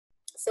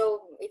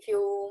So if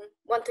you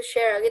want to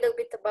share a little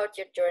bit about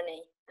your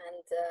journey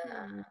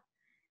and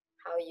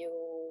how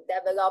you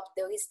developed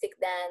the holistic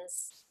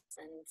dance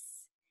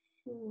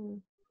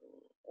and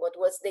what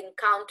was the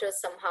encounter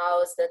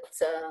somehow that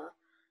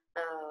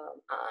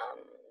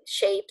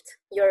shaped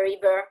your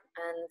river,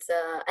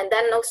 and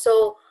then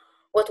also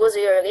what was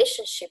your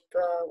relationship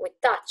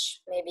with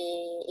touch, maybe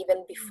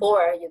even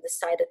before you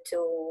decided to,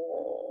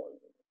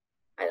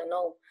 I don't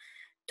know,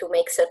 to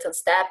make certain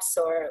steps,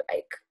 or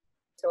like,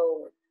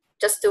 so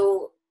just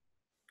to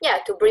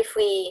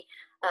briefly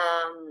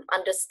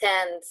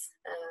understand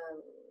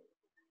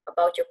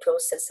about your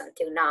process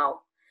until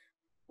now,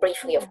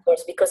 briefly, of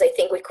course, because I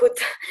think we could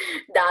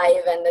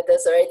dive and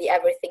there's already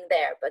everything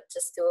there, but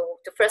just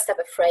to first have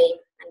a frame,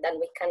 and then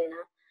we can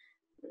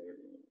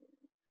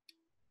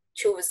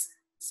choose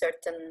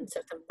certain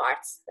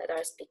parts that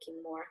are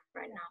speaking more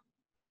right now.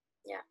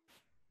 Yeah.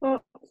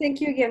 Well,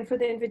 thank you again for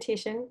the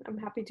invitation. I'm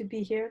happy to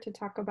be here to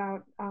talk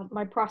about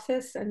my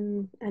process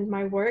and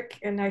my work,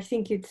 and I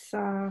think it's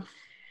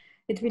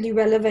really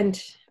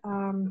relevant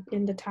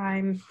in the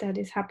time that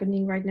is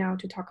happening right now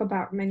to talk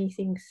about many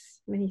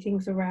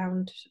things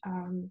around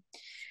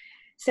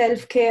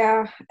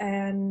self-care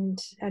and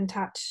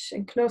touch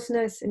and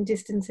closeness and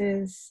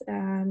distances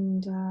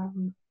and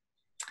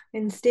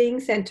staying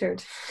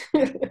centered,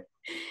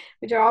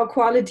 which are all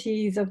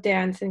qualities of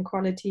dance and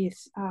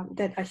qualities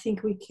that I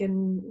think we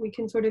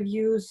can sort of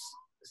use.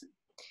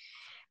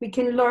 We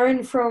can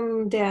learn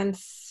from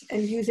dance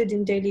and use it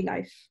in daily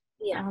life.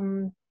 Yeah.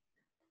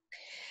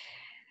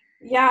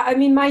 Yeah, I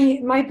mean,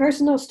 my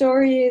personal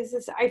story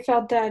is I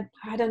felt that,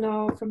 I don't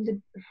know, from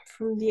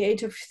the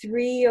age of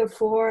 3 or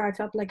 4, I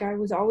felt like I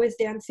was always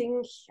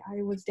dancing.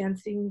 I was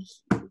dancing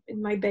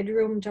in my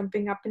bedroom,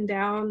 jumping up and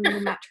down on the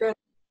mattress.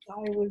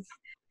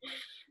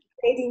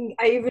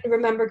 I even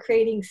remember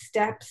creating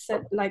steps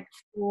at like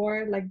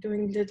 4, like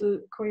doing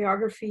little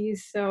choreographies.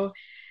 So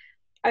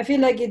I feel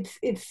like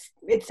it's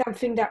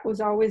something that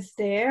was always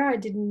there. I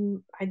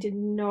didn't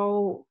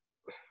know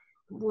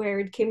where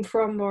it came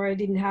from, or I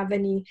didn't have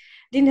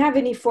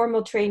any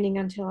formal training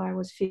until I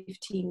was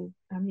 15.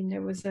 I mean,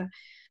 there was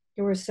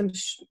some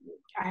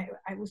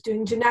I was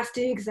doing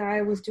gymnastics,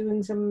 I was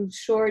doing some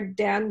short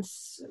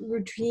dance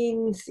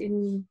routines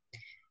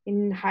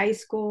in high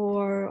school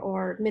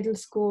or middle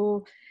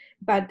school,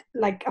 but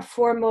like a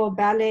formal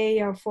ballet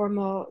or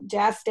formal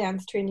jazz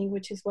dance training,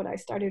 which is what I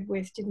started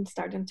with, didn't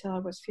start until I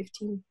was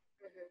 15.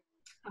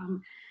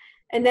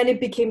 And then it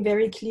became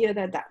very clear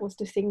that was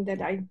the thing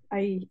that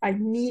I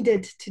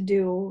needed to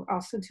do,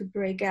 also to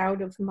break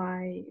out of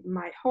my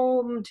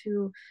home,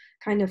 to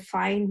kind of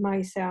find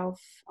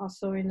myself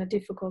also in a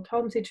difficult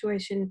home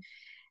situation.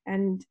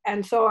 And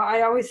so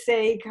I always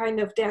say kind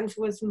of dance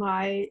was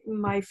my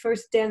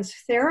first dance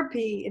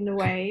therapy in a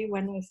way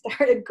when I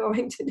started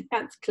going to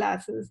dance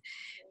classes,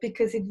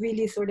 because it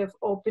really sort of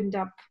opened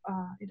up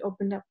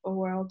a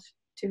world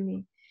to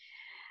me.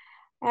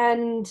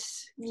 And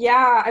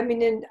yeah, I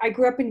mean, I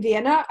grew up in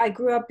Vienna. I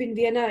grew up in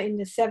Vienna in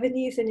the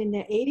 70s and in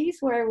the 80s,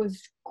 where it was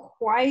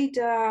quite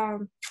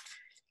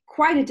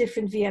a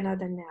different Vienna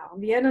than now.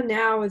 Vienna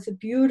now is a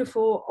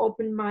beautiful,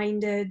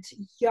 open-minded,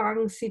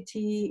 young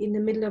city in the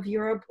middle of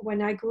Europe.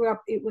 When I grew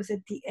up, it was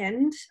at the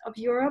end of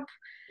Europe,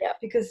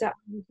 because that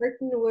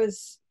Britain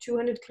was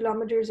 200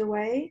 kilometers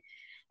away.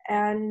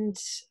 And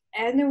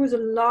there was a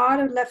lot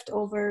of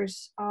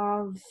leftovers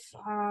of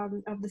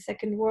the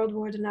Second World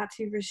War, the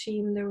Nazi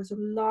regime. There was a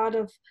lot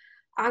of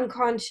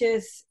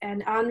unconscious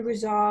and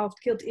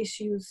unresolved guilt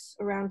issues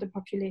around the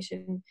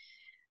population.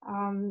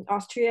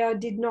 Austria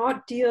did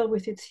not deal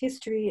with its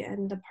history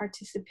and the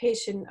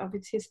participation of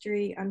its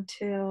history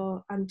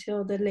until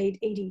the late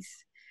 80s.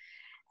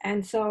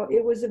 And so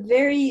it was a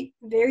very,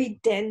 very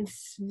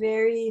dense,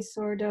 very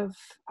sort of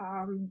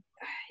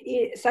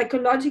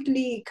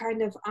psychologically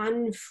kind of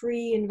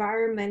unfree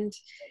environment,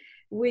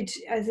 which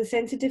as a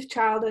sensitive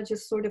child I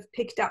just sort of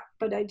picked up,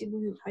 but I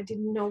didn't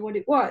know what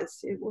it was.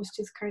 It was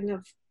just kind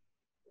of,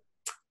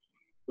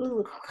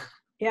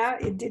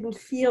 it didn't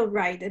feel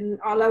right, and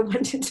all I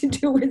wanted to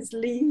do was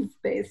leave,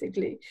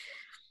 basically,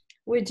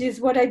 which is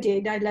what I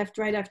did. I left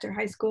right after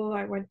high school.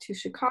 I went to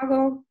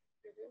Chicago.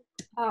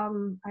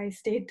 I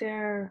stayed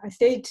there. I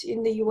stayed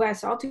in the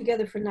US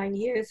altogether for 9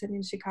 years, and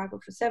in Chicago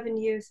for 7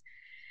 years.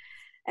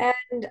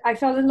 And I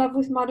fell in love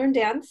with modern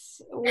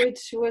dance,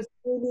 which was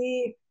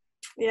really,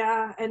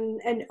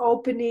 an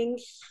opening.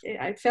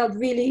 I felt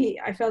really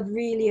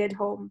at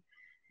home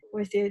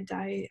with it.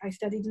 I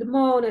studied Le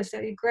Monde, I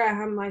studied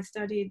Graham, I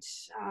studied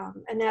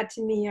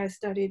anatomy, I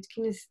studied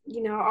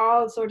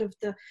all sort of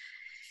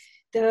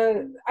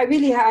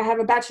I have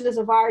a bachelor's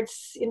of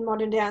arts in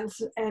modern dance,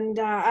 and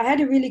I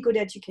had a really good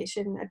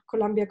education at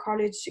Columbia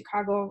College,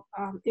 Chicago.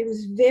 It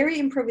was very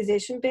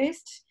improvisation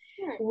based,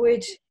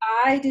 which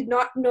I did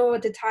not know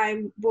at the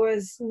time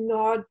was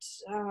not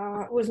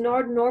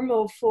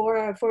normal for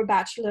a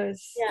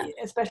bachelor's,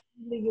 especially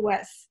in the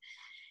US.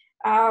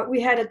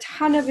 We had a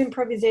ton of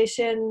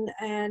improvisation,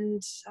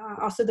 and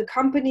also the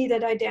company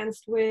that I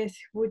danced with,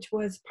 which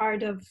was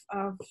part of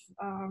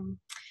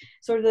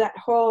sort of that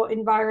whole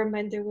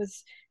environment. There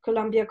was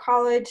Columbia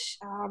College,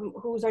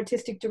 whose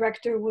artistic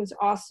director was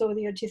also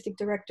the artistic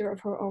director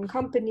of her own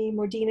company,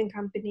 Mordine and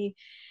Company.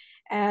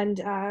 And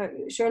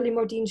Shirley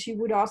Mordine, she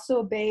would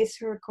also base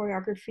her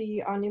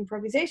choreography on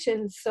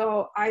improvisation.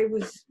 So I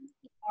was,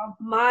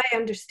 my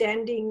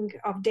understanding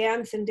of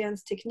dance and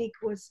dance technique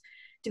was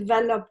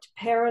developed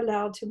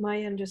parallel to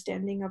my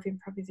understanding of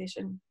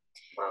improvisation.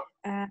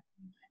 Wow.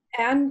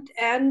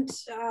 And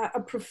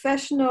a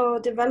professional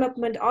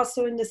development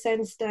also, in the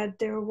sense that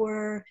there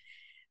were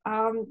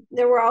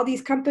all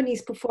these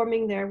companies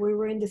performing there. We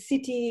were in the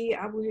city.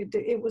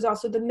 It was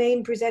also the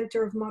main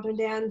presenter of modern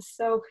dance.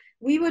 So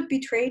we would be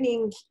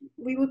training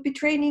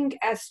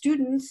as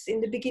students.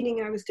 In the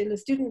beginning, I was still a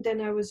student, then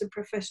I was a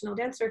professional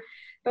dancer.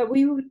 But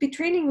we would be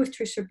training with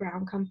Trisha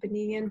Brown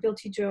Company and Bill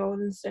T.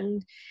 Jones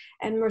and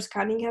Merce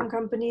Cunningham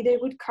Company. They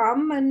would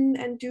come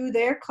and do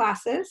their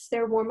classes,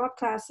 their warm-up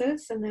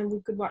classes, and then we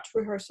could watch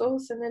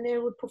rehearsals, and then they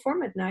would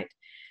perform at night.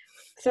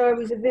 So it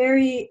was a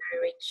very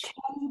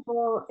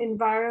tangible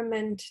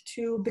environment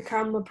to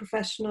become a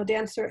professional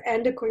dancer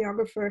and a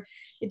choreographer.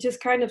 It just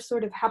kind of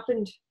sort of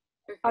happened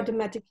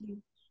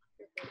automatically.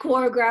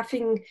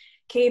 Choreographing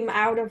came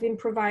out of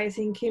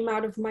improvising, came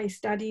out of my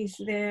studies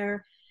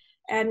there.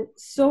 And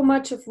so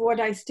much of what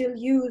I still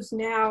use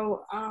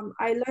now,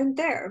 I learned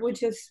there,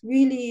 which is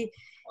really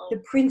the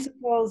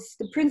principles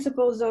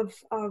of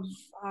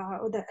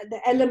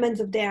the elements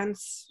of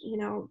dance, you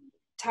know,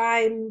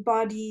 time,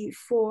 body,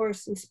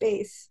 force, and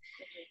space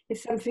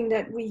is something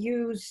that we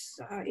use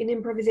in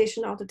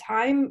improvisation all the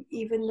time,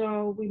 even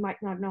though we might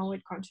not know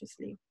it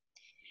consciously.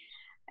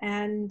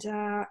 And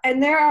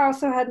there I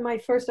also had my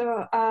first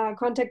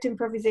contact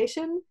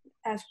improvisation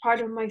as part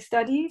of my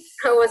studies.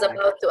 I was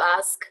about to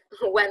ask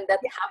when that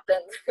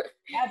happened.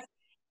 Yes.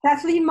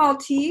 Kathleen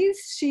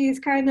Maltese, she's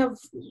kind of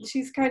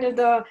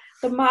the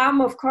mom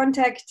of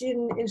contact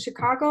in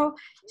Chicago.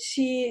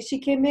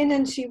 She came in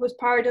and she was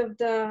part of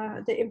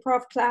the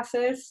improv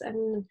classes,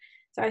 and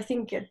so I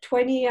think at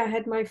 20 I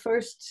had my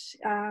first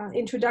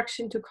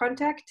introduction to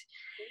contact.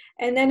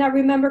 And then I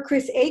remember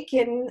Chris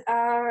Aiken,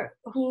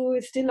 who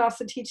is still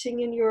also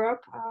teaching in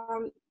Europe,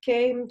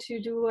 came to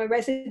do a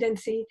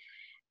residency,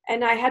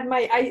 and I had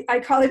I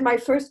call it my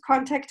first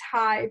contact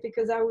high,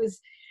 because I was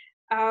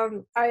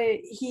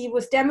he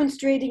was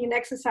demonstrating an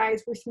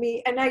exercise with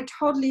me, and I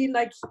totally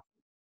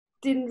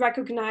didn't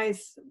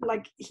recognize,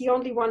 he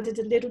only wanted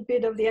a little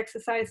bit of the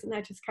exercise, and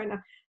I just kind of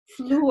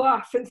flew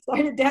off and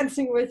started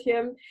dancing with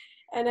him.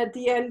 And at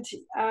the end,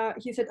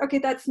 he said, "Okay,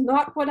 that's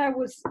not what I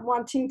was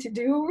wanting to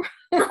do,"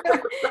 but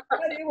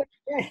it was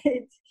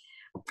great.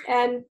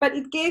 But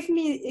it gave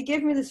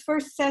me this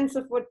first sense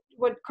of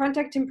what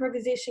contact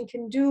improvisation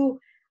can do,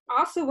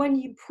 also when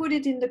you put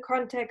it in the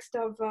context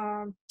of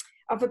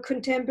a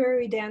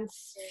contemporary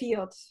dance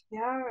field.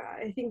 Yeah,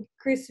 I think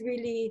Chris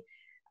really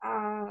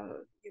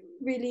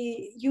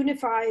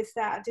unifies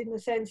that, in the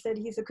sense that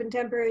he's a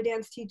contemporary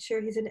dance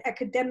teacher, he's an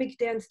academic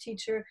dance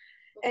teacher,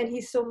 and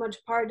he's so much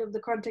part of the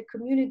contact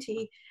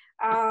community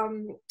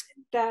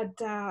that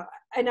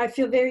and I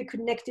feel very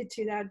connected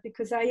to that,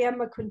 because I am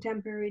a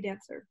contemporary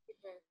dancer,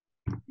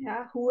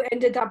 yeah, who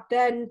ended up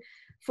then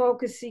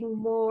focusing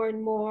more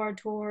and more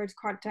towards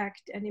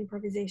contact and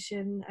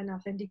improvisation and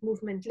authentic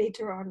movement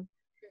later on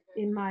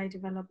in my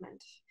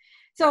development.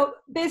 So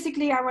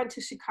basically, I went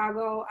to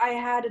Chicago. I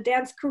had a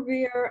dance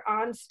career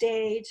on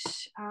stage.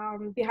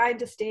 Behind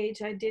the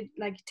stage, I did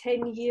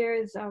 10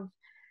 years of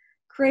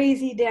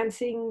crazy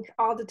dancing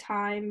all the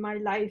time. My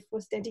life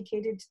was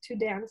dedicated to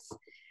dance,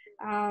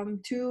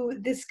 to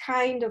this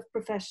kind of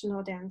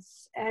professional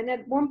dance. And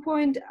at one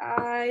point,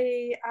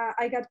 I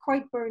got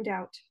quite burned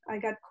out. I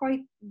got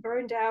quite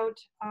burned out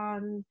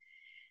on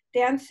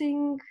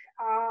dancing.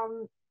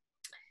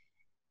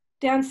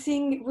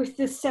 Dancing with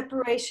this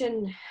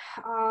separation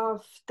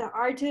of the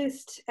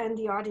artist and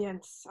the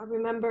audience. I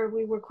remember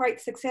we were quite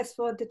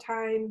successful at the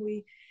time.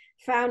 We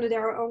founded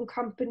our own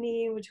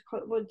company, which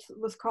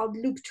was called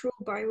Loop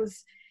Troupe. I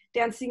was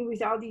dancing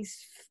with all these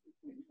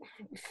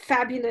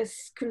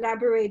fabulous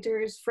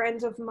collaborators,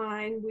 friends of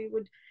mine. We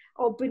would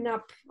open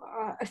up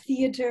a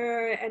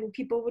theater, and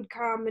people would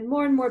come, and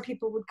more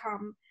people would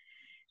come.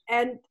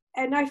 And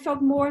I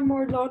felt more and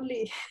more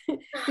lonely.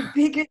 The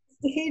bigger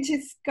the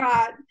stages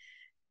got,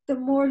 the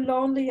more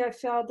lonely I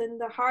felt, and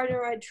the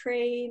harder I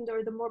trained,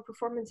 or the more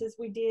performances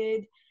we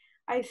did,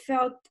 I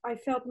felt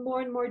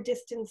more and more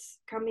distance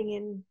coming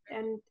in.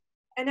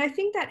 And I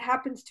think that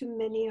happens to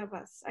many of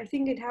us. I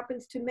think it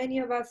happens to many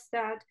of us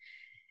that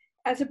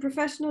as a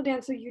professional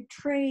dancer, you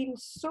train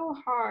so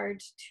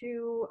hard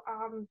to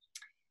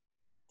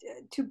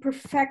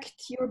perfect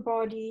your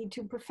body,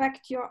 to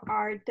perfect your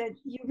art, that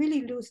you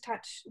really lose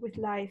touch with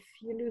life.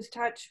 You lose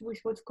touch with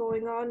what's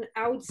going on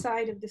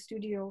outside of the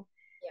studio.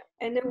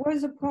 And there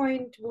was a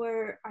point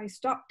where I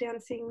stopped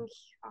dancing,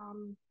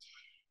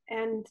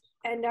 and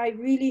I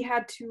really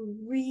had to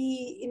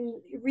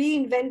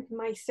reinvent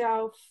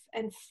myself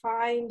and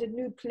find a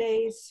new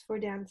place for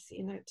dance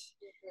in it.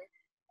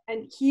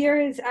 And here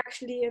is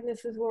actually, and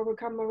this is where we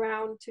come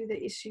around to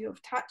the issue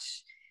of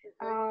touch.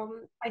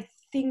 I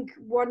think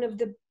one of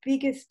the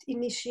biggest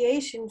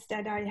initiations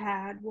that I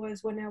had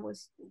was when I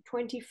was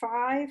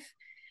 25.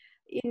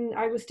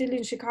 I was still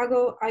in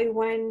Chicago. I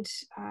went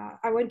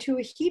to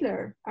a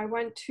healer. I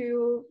went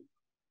to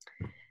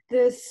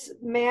this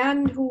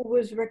man who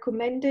was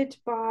recommended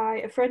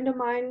by a friend of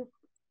mine,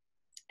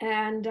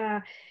 and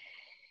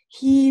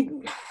he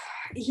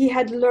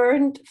had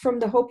learned from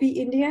the Hopi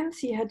Indians.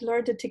 He had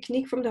learned a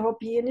technique from the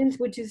Hopi Indians,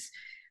 which is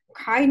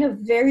kind of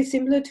very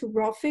similar to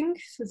roughing.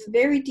 So it's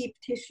very deep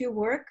tissue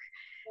work,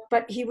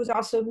 but he was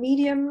also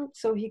medium,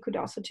 so he could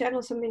also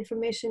channel some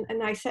information.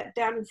 And I sat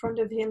down in front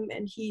of him,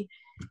 and he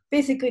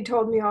basically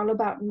told me all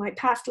about my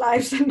past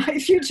lives and my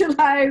future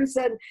lives.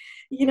 And,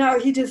 you know,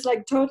 he just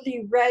like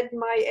totally read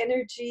my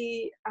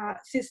energy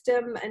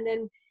system. And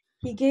then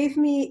he gave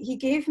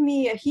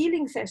me a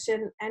healing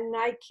session, and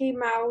I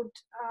came out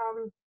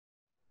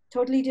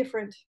totally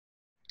different.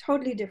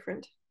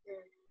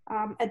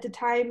 At the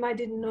time, I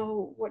didn't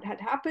know what had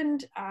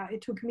happened.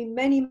 It took me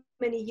many,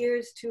 many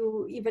years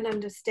to even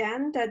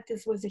understand that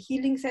this was a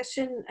healing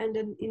session and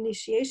an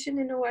initiation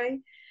in a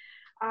way.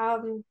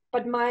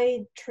 But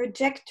my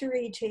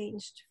trajectory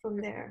changed from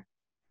there.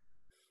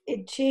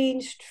 It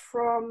changed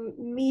from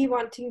me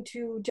wanting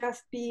to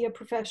just be a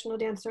professional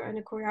dancer and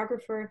a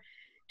choreographer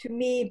to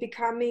me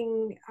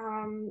becoming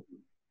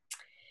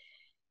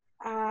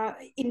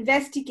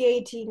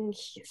investigating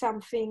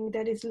something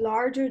that is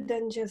larger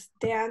than just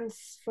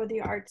dance for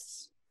the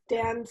arts,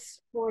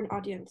 dance for an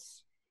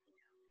audience.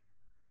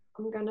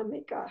 I'm gonna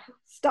make a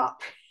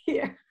stop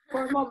here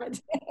for a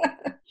moment.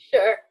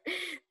 Sure,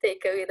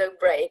 take a little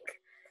break.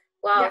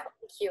 Wow, Yeah.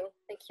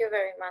 Thank you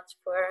very much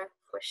for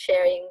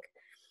sharing.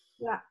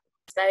 Yeah,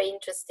 it's very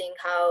interesting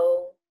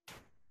how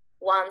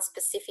one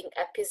specific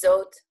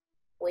episode,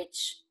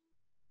 which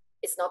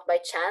is not by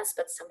chance,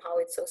 but somehow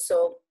it's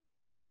also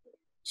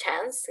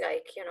chance,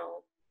 like, you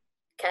know,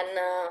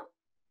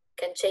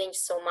 can change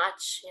so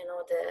much, you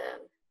know, the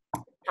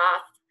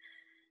path.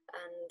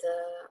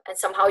 And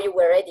somehow you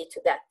were ready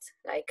to that,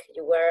 like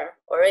you were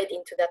already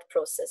into that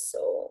process.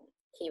 So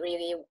he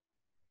really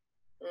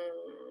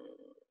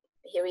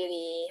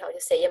how you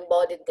say,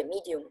 embodied the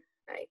medium,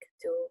 like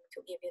to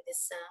give you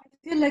this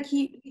I feel like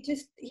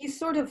he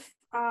sort of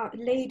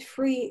laid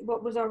free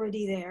what was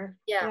already there.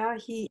 Yeah.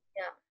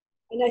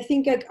 And I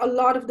think like a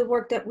lot of the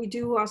work that we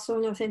do also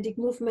in authentic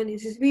movement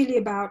is really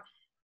about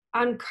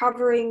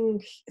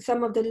uncovering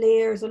some of the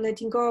layers or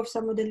letting go of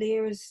some of the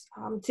layers.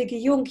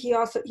 Ziggy Jung, he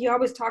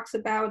always talks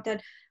about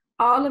that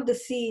all of the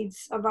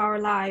seeds of our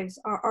lives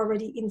are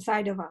already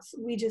inside of us.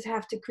 We just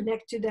have to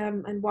connect to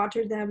them and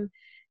water them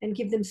and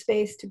give them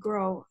space to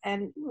grow.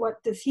 And what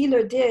this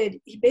healer did,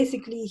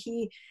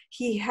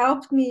 he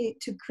helped me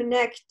to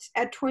connect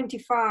at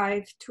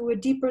 25 to a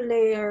deeper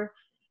layer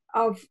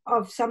of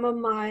some of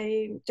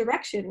my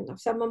direction, of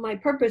some of my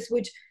purpose,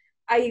 which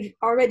I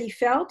already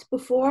felt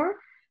before.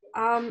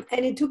 And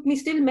it took me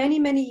still many,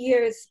 many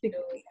years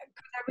because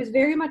I was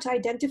very much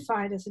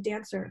identified as a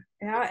dancer.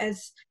 Yeah,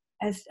 as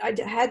I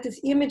had this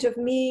image of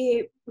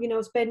me, you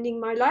know, spending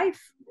my life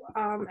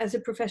as a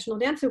professional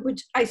dancer,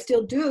 which I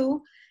still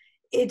do.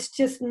 It's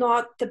just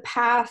not the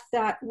path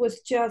that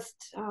was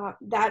just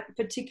that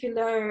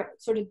particular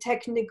sort of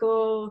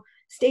technical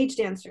stage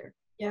dancer.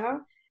 Yeah,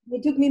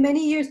 it took me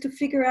many years to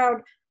figure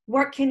out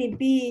what can it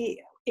be,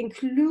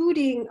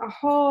 including a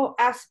whole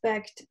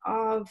aspect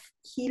of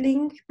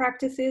healing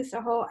practices,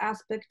 a whole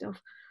aspect of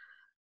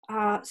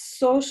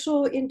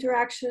social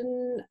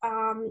interaction,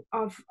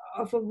 of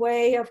a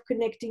way of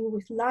connecting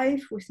with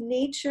life, with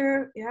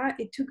nature. Yeah,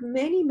 it took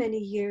many, many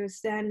years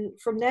then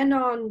from then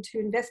on to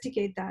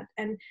investigate that.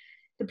 And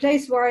the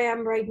place where I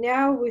am right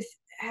now, with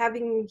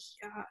having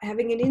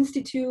an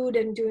institute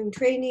and doing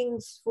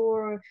trainings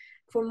for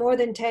more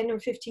than 10 or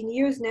 15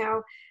 years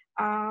now,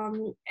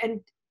 and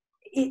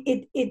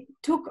it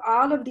took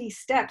all of these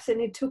steps,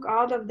 and it took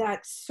all of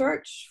that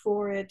search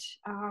for it.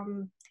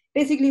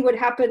 Basically what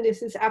happened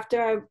is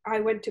after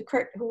I went to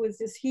Kurt, who was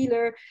this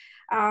healer,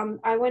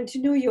 I went to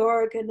New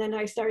York, and then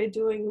I started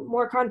doing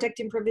more contact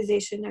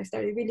improvisation. I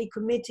started really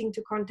committing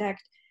to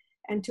contact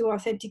and to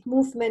authentic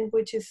movement,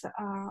 which is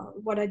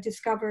what I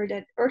discovered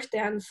at Earth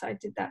Dance. I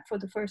did that for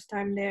the first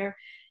time there.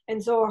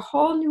 And so a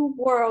whole new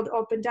world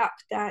opened up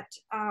that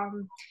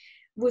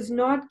was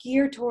not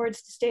geared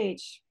towards the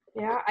stage.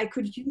 Yeah, I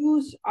could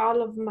use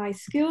all of my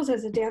skills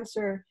as a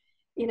dancer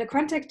in a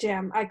contact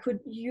jam. I could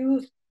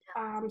use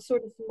I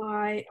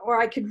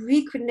could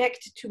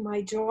reconnect to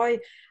my joy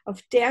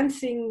of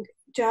dancing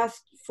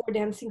just for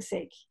dancing's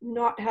sake,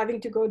 not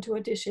having to go to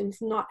auditions,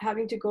 not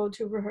having to go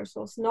to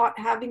rehearsals, not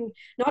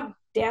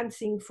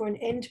dancing for an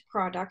end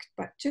product,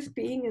 but just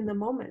being in the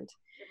moment.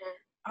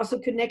 Also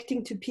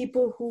connecting to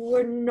people who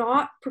were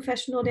not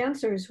professional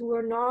dancers, who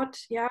were not,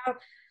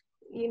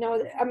 you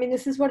know, I mean,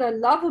 this is what I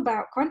love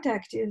about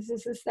contact is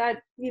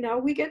that, you know,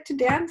 we get to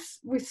dance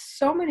with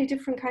so many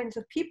different kinds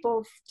of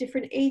people,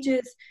 different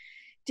ages,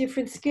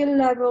 different skill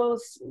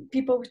levels,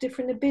 people with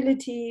different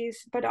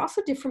abilities, but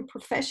also different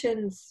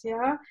professions.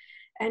 Yeah.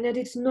 And that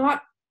it's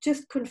not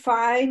just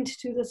confined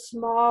to the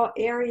small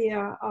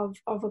area of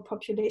a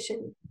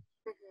population.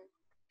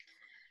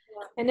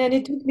 And then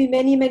it took me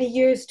many, many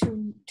years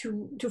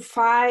to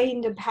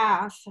find a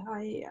path.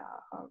 I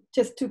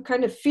just to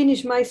kind of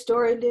finish my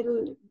story a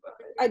little.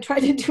 I try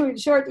to do it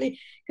shortly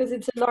because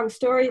it's a long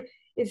story.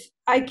 Is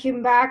I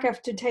came back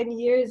after 10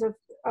 years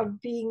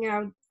of being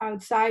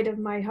outside of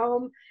my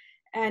home,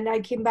 and I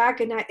came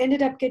back and I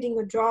ended up getting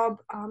a job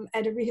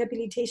at a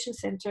rehabilitation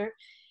center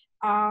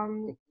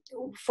um,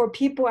 for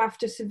people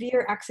after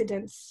severe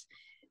accidents.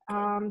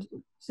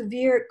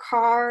 Severe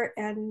car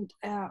and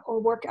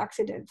or work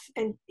accidents.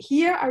 And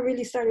here I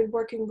really started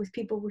working with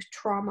people with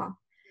trauma.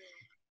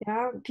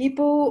 Yeah,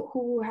 people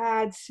who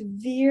had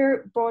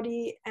severe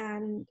body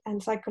and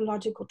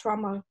psychological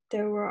trauma.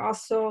 There were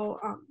also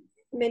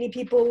many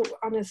people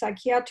on a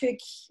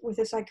with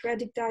a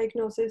psychiatric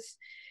diagnosis,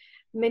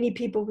 many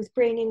people with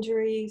brain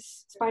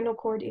injuries, spinal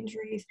cord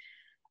injuries.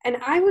 And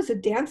I was a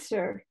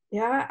dancer.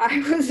 Yeah, I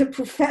was a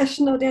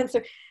professional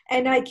dancer.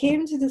 And I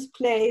came to this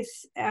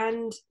place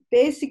and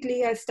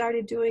basically I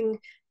started doing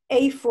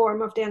a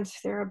form of dance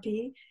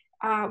therapy.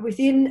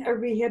 Within a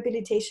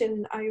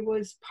rehabilitation, I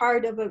was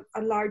part of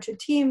a larger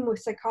team with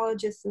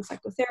psychologists and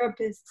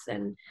psychotherapists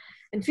and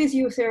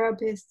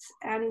physiotherapists.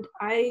 And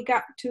I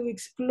got to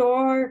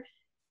explore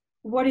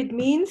what it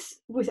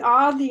means with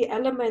all the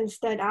elements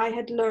that I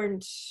had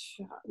learned,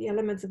 the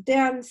elements of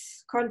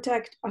dance,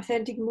 contact,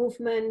 authentic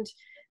movement,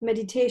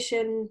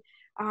 meditation,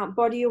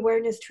 body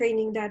awareness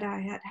training that I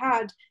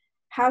had,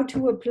 how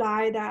to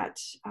apply that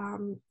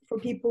for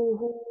people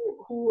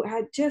who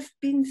had just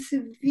been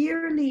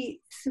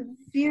severely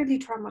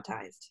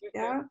traumatized.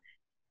 Yeah.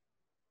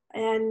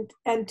 And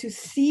to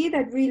see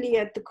that really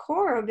at the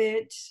core of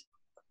it,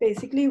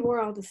 basically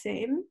we're all the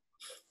same.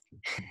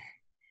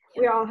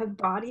 We all have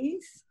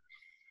bodies.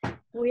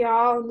 We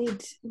all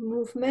need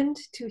movement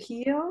to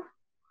heal,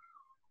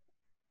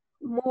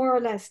 more or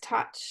less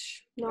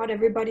touch. Not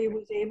everybody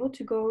was able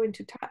to go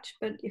into touch,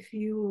 but if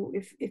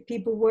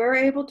people were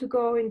able to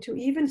go into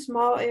even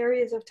small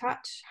areas of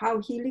touch, how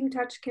healing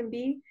touch can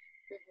be,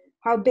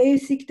 how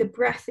basic the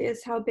breath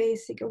is, how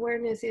basic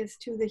awareness is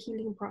to the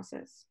healing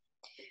process.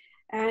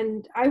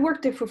 And I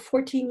worked there for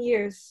 14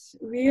 years,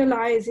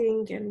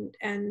 realizing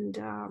and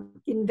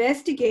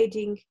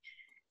investigating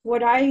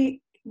what I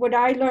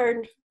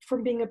learned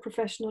from being a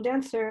professional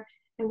dancer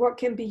and what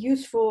can be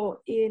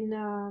useful in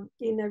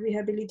a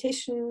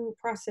rehabilitation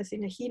process,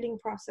 in a healing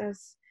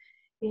process,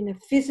 in a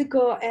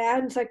physical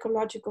and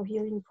psychological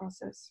healing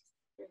process.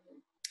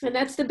 And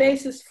that's the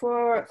basis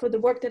for the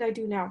work that I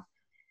do now.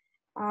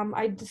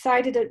 I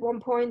decided at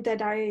one point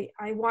that I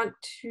want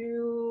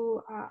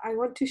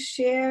to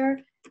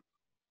share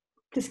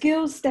the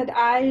skills that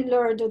I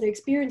learned or the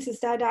experiences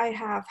that I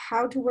have,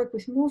 how to work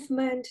with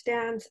movement,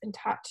 dance, and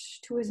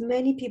touch to as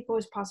many people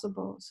as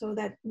possible, so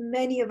that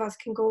many of us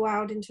can go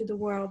out into the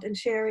world and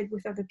share it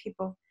with other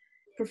people,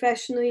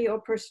 professionally or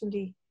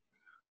personally.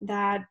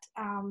 That,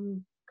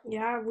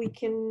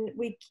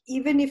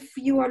 even if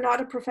you are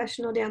not a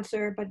professional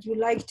dancer, but you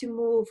like to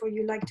move or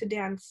you like to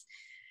dance,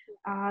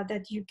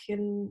 that you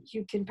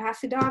can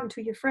pass it on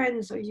to your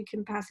friends, or you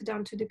can pass it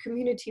on to the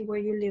community where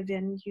you live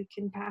in. You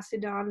can pass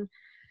it on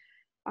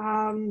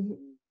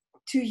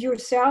to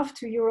yourself,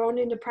 to your own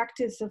inner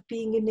practice of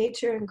being in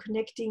nature and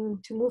connecting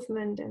to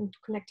movement and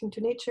connecting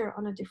to nature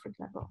on a different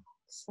level.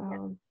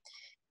 So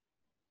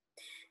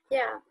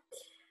yeah,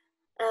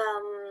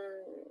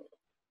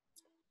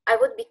 I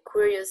would be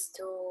curious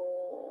to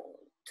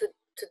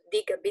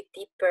dig a bit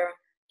deeper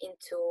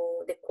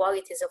into the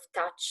qualities of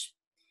touch.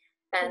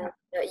 And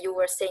you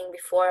were saying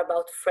before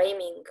about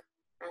framing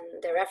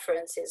and the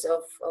references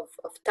of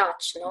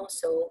touch, no?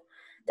 So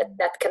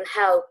that can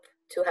help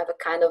to have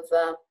a kind of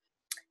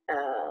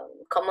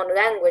common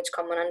language,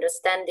 common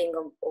understanding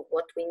of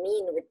what we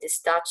mean with this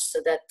touch,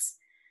 so that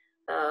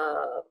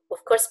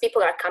of course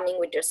people are coming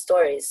with their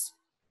stories,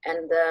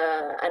 and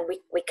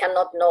we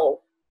cannot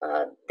know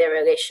their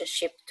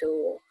relationship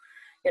to,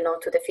 you know,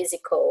 to the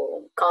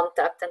physical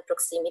contact and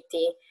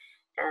proximity,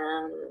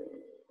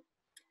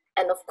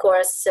 and of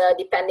course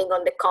depending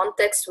on the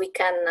context we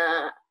can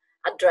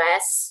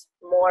address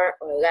more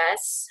or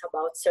less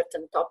about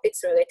certain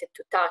topics related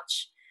to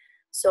touch.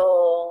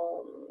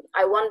 So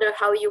I wonder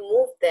how you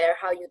move there,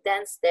 how you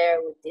dance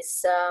there with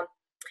this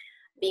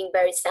being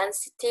very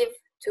sensitive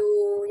to,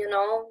 you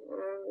know,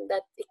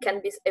 that it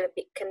can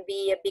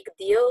be a big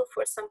deal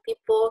for some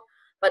people,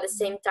 but at the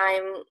same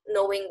time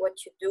knowing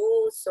what you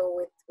do,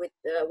 so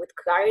with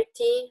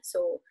clarity.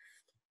 So,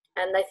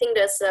 and I think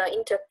there's an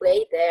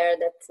interplay there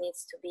that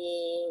needs to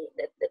be,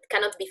 that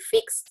cannot be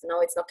fixed.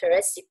 No, it's not a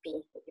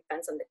recipe. It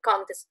depends on the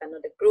context, depends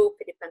on the group,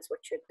 it depends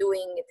what you're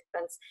doing, it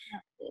depends.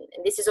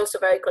 And this is also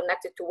very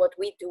connected to what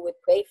we do with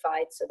play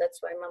fight. So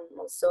that's why I'm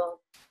also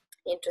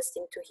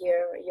interested to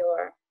hear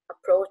your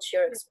approach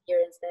your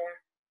experience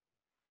there?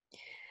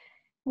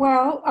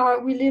 Well,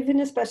 we live in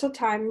a special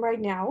time right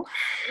now.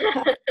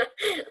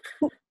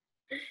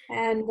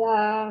 And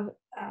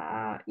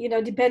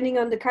depending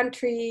on the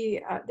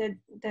country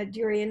that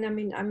you're in, I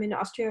mean, I'm in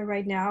Austria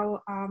right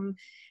now,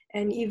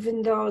 and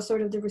even though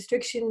sort of the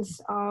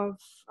restrictions of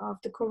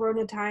the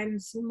Corona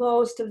times,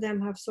 most of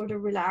them have sort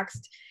of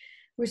relaxed,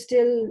 we're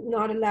still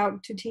not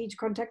allowed to teach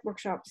contact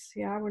workshops.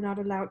 Yeah, we're not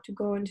allowed to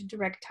go into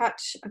direct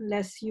touch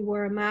unless you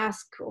wear a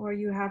mask or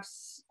you have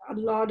a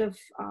lot of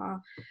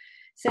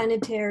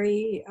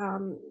sanitary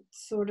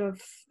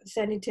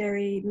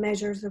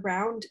measures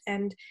around.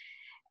 And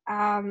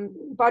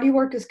body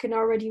workers can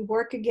already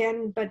work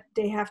again, but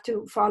they have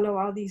to follow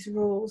all these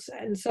rules.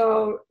 And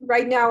so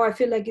right now I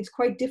feel like it's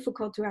quite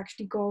difficult to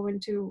actually go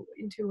into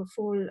a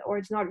full, or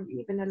it's not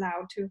even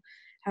allowed to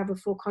have a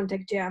full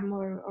contact jam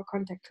or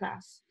contact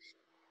class.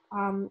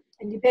 And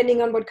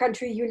depending on what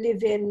country you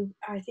live in,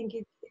 I think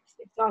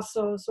it's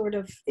also sort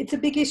of, it's a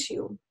big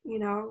issue, you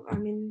know. I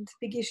mean, it's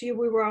a big issue.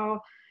 We were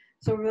all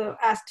sort of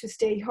asked to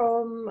stay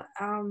home.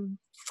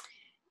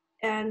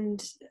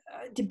 And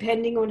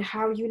depending on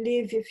how you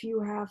live, if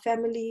you have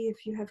family,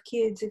 if you have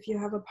kids, if you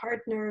have a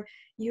partner,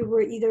 you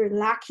were either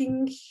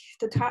lacking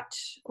the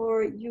touch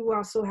or you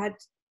also had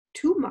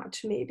too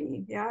much,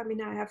 maybe. Yeah, I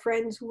mean, I have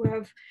friends who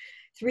have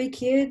 3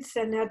 kids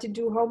and had to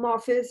do home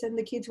office, and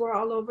the kids were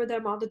all over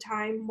them all the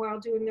time while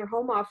doing their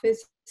home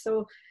office.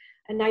 So,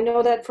 and I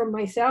know that from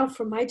myself,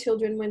 from my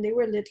children when they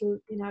were little,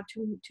 you know,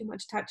 too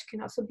much touch can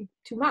also be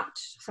too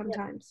much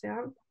sometimes.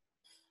 Yeah.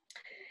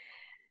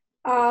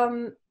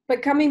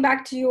 But coming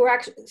back to your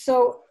action,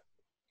 so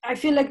I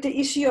feel like the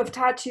issue of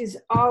touch is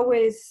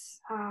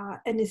always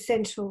an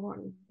essential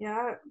one,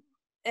 yeah,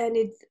 and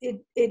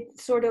it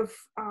sort of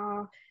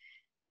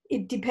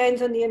it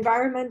depends on the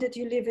environment that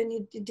you live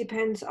in. It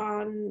depends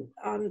on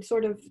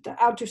sort of the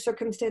outer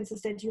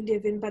circumstances that you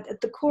live in. But at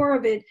the core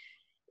of it,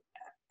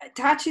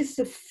 touch is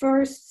the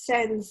first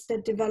sense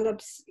that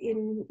develops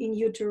in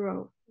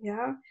utero,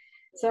 yeah.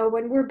 So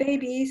when we're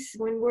babies,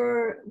 when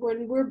we're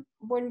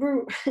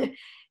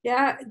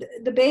yeah,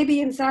 the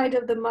baby inside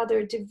of the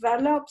mother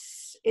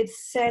develops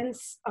its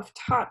sense of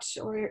touch,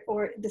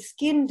 or the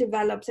skin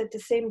develops at the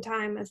same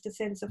time as the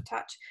sense of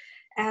touch,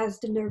 as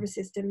the nervous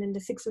system in the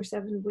 6 or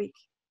 7 week.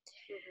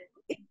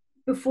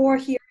 Before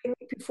hearing,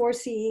 before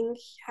seeing,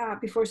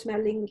 before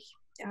smelling,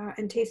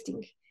 and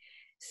tasting.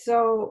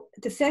 So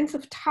the sense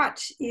of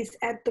touch is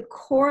at the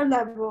core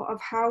level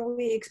of how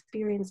we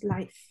experience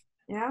life.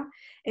 Yeah.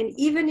 And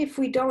even if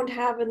we don't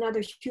have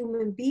another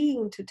human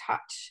being to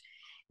touch,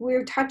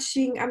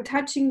 I'm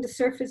touching the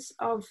surface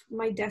of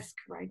my desk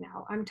right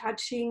now.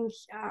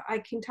 I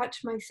can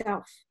touch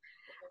myself.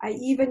 I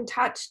even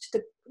touch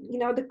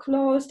the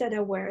clothes that I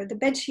wear, the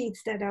bed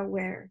sheets that I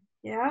wear.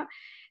 Yeah.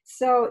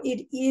 So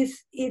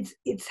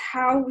it's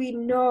how we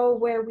know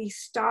where we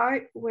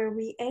start, where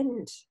we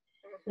end.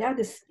 Yeah,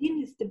 the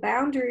skin is the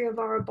boundary of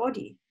our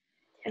body.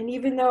 And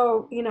even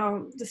though, you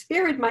know, the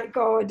spirit might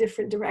go a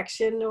different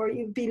direction, or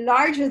you'd be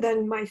larger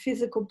than my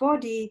physical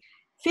body,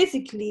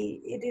 physically,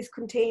 it is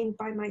contained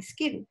by my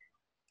skin.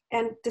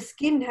 And the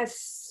skin has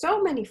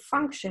so many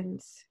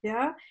functions,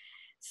 yeah?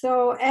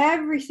 So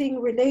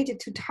everything related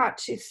to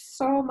touch is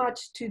so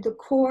much to the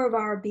core of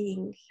our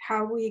being,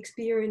 how we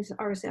experience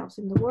ourselves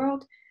in the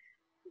world,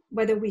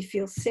 whether we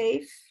feel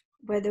safe,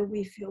 whether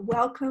we feel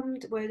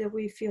welcomed, whether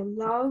we feel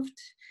loved,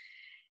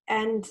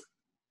 and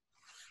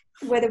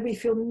whether we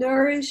feel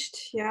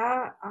nourished,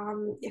 yeah,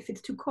 if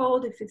it's too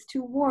cold, if it's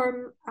too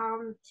warm,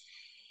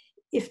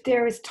 if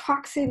there is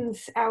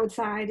toxins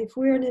outside, if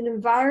we're in an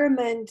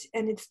environment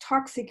and it's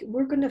toxic,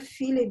 we're going to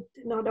feel it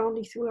not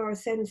only through our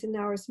sense and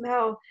our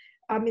smell,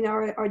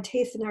 our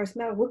taste and our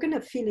smell, we're going to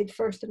feel it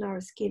first in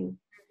our skin,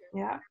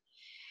 yeah.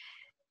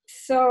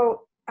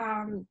 So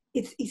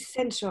it's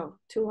essential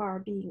to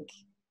our being,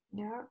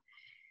 yeah.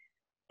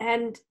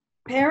 And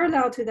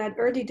parallel to that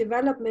early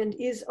development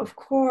is, of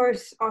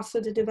course,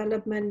 also the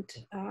development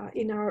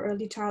in our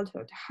early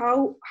childhood.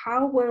 How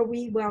were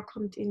we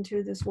welcomed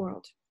into this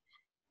world?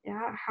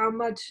 Yeah, how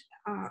much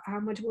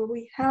were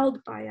we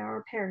held by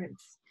our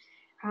parents?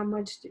 How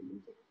much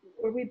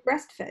were we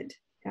breastfed?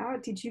 Yeah,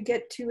 did you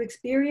get to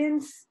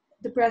experience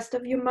the breast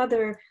of your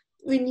mother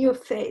in your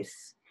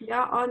face?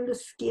 Yeah, on the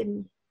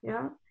skin.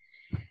 Yeah,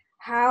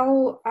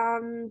 how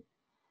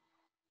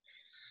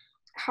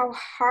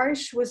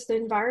harsh was the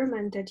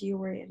environment that you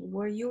were in?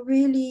 Were you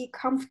really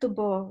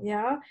comfortable,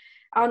 yeah,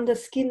 on the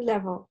skin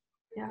level,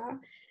 yeah?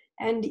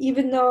 And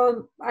even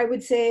though I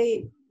would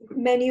say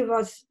many of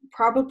us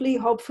probably,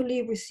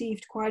 hopefully,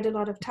 received quite a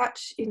lot of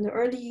touch in the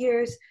early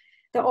years,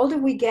 the older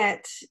we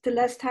get, the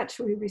less touch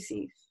we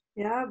receive,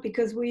 yeah,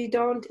 because we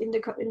don't, in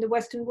the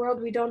Western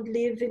world, we don't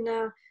live in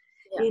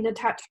a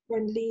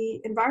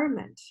touch-friendly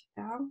environment,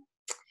 yeah.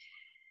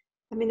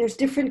 I mean, there's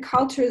different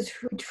cultures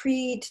who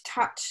treat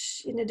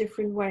touch in a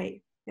different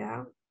way.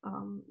 Yeah,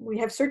 we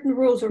have certain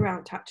rules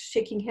around touch.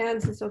 Shaking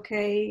hands is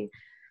okay.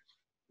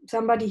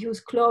 Somebody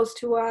who's close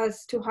to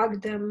us, to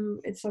hug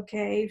them, it's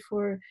okay.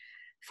 For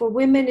For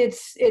women,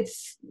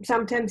 it's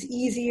sometimes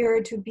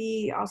easier to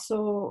be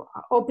also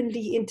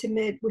openly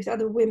intimate with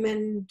other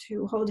women,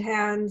 to hold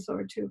hands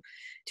or to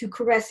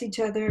caress each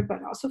other.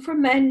 But also for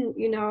men,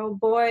 you know,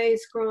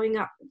 boys growing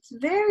up, it's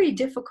very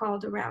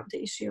difficult around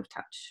the issue of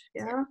touch.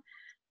 Yeah.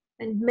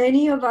 And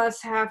many of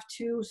us have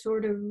to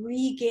sort of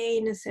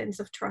regain a sense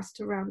of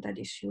trust around that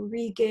issue,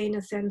 regain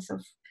a sense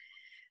of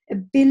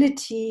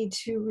ability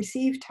to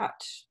receive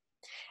touch.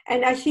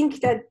 And I think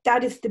that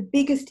that is the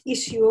biggest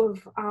issue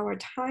of our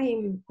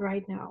time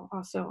right now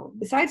also,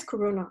 besides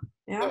Corona.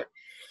 Yeah.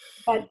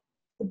 But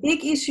the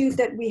big issues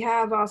that we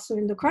have also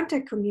in the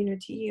contact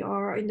community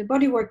or in the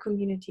bodywork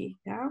community,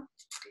 yeah,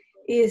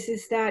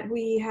 is that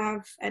we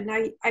have, and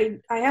I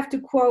have to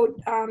quote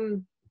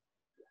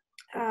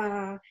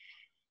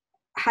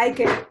Heike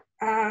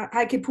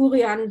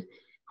Purian,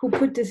 who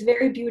put this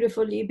very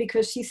beautifully,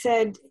 because she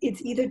said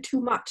it's either too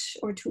much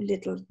or too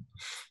little.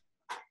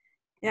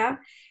 Yeah.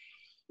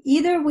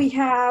 Either we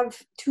have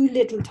too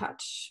little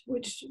touch,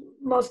 which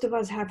most of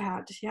us have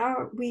had. Yeah,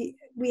 we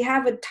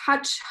have a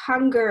touch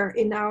hunger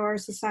in our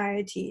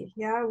society.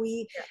 Yeah,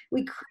 we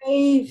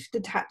crave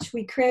the touch,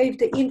 we crave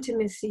the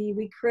intimacy,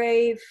 we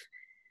crave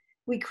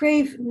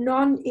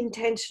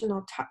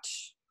non-intentional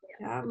touch.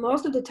 Yeah,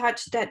 most of the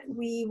touch that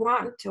we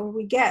want or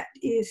we get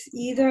is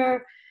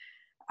either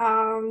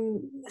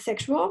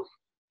sexual.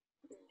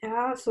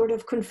 Yeah, sort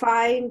of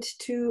confined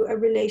to a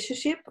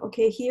relationship.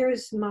 Okay,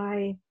 here's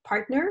my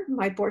partner,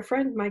 my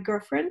boyfriend, my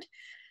girlfriend,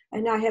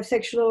 and I have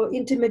sexual,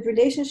 intimate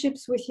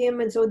relationships with him,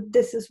 and so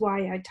this is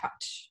why I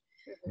touch.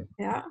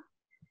 Yeah.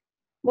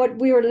 What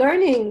we're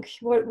learning,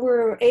 what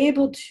we're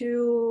able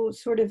to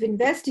sort of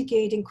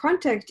investigate in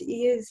contact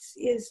is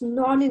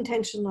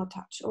non-intentional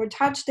touch, or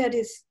touch that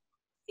is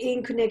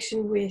in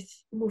connection with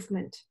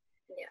movement.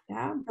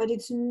 Yeah, but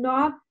it's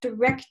not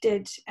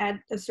directed at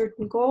a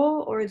certain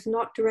goal, or it's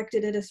not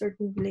directed at a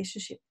certain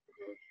relationship.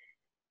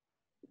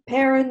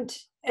 Parent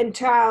and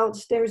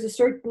child, there's a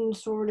certain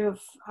sort of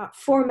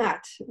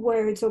format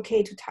where it's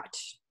okay to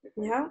touch.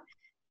 Yeah,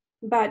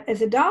 but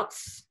as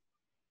adults,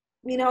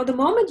 you know, the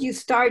moment you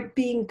start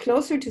being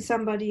closer to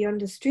somebody on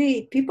the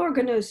street, people are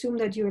going to assume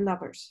that you're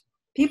lovers.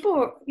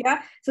 People,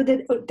 yeah, so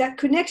that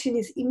connection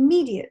is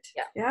immediate.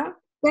 Yeah,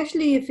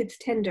 especially if it's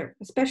tender,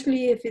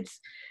 especially if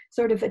it's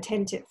sort of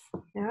attentive.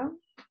 Yeah.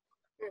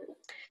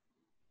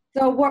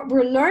 So what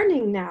we're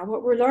learning now,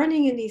 what we're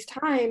learning in these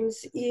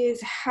times, is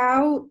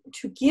how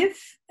to give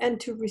and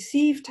to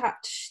receive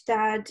touch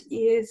that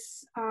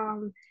is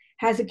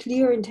has a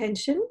clear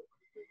intention,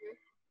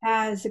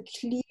 has a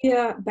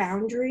clear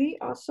boundary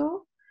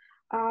also,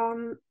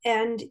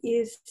 and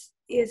is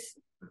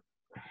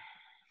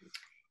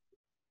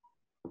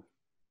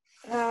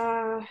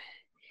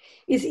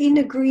in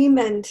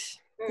agreement,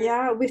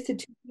 yeah, with the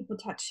two people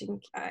touching.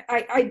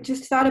 I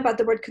just thought about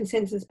the word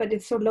consensus, but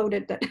it's so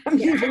loaded that I'm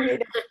using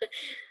it.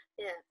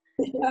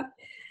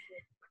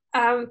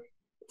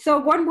 So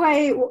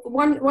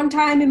one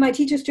time in my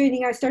teacher's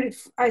training, I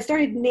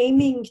started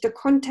naming the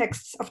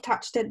contexts of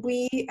touch that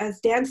we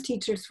as dance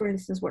teachers, for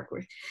instance, work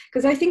with,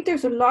 because I think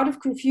there's a lot of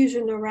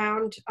confusion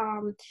around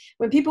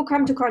when people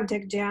come to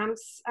contact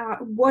jams.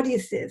 What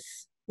is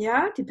this?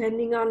 Yeah,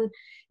 depending on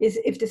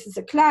if this is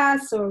a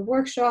class or a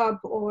workshop,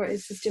 or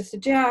is this just a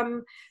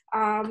jam.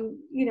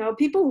 You know,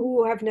 people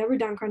who have never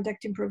done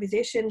contact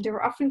improvisation,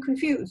 they're often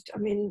confused. I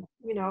mean,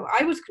 you know,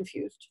 I was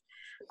confused.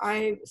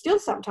 I still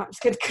sometimes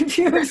get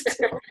confused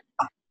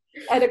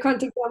at a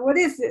contact jam. What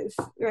is this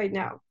right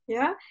now?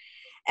 Yeah.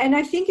 And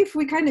I think if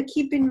we kind of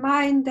keep in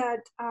mind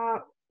that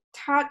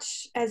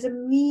touch as a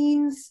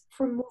means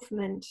for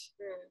movement,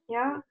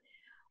 yeah,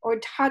 or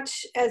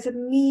touch as a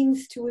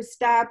means to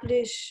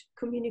establish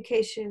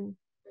communication,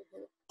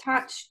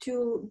 touch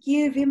to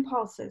give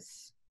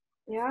impulses.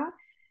 Yeah,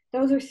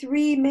 those are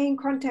three main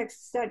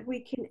contexts that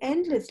we can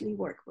endlessly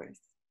work with.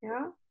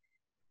 Yeah.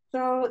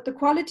 So the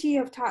quality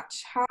of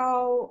touch,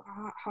 how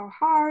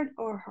hard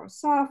or how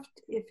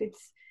soft, if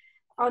it's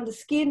on the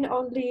skin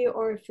only,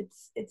 or if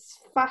it's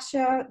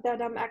fascia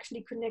that I'm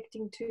actually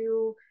connecting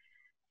to,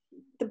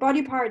 the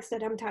body parts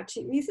that I'm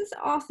touching. These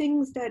are all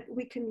things that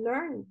we can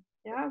learn.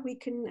 Yeah, we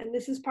can, and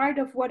this is part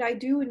of what I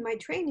do in my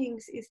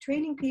trainings, is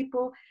training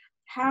people.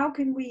 How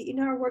can we,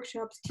 in our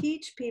workshops,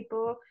 teach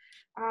people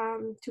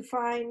to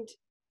find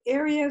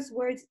areas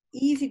where it's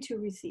easy to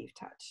receive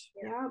touch?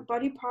 Yeah,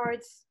 body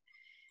parts.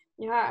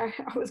 Yeah, I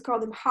always call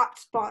them hot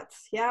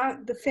spots. Yeah,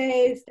 the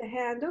face, the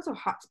hand, those are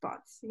hot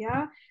spots.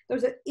 Yeah,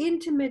 those are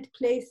intimate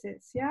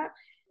places. Yeah,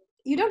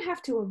 you don't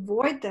have to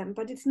avoid them,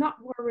 but it's not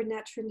where we're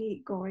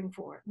naturally going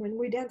for when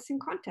we dance in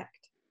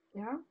contact.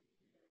 Yeah.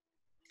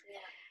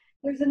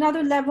 There's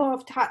another level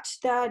of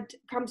touch that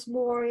comes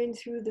more in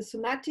through the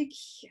somatic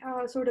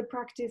sort of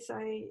practice.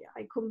 I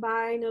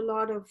combine a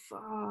lot of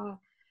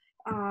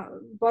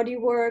body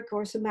work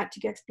or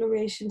somatic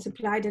explorations,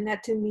 applied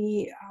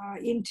anatomy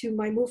into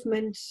my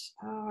movement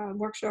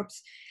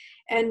workshops.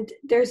 And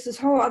there's this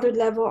whole other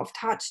level of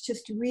touch,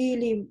 just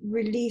really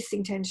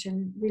releasing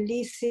tension,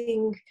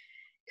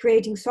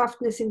 creating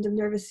softness in the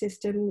nervous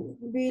system,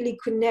 really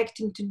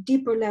connecting to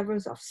deeper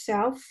levels of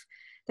self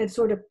that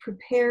sort of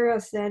prepare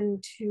us then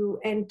to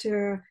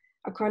enter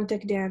a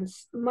contact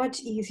dance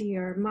much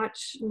easier,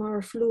 much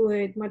more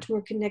fluid, much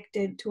more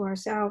connected to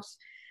ourselves,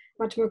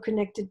 much more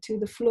connected to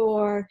the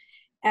floor.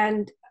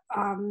 And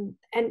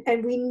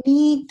we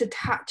need the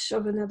touch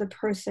of another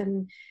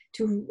person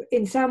to,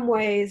 in some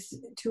ways,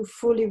 to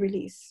fully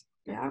release.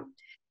 Yeah.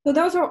 So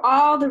those are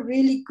all the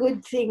really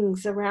good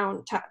things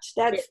around touch.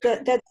 That's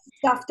the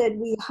stuff that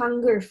we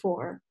hunger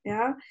for.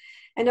 Yeah.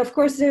 And of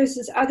course, there's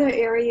this other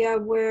area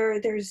where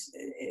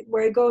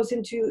it goes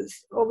into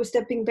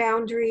overstepping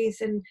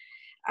boundaries, and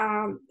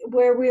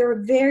where we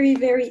are very,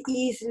 very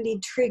easily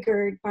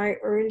triggered by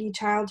early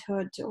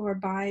childhood, or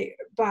by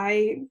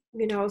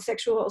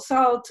sexual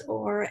assault,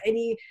 or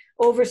any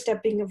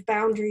overstepping of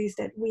boundaries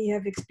that we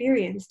have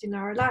experienced in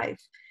our life.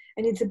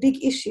 And it's a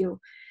big issue.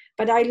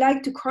 But I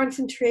like to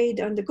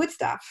concentrate on the good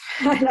stuff.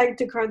 I like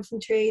to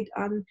concentrate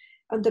on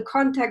the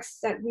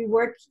context that we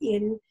work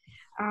in,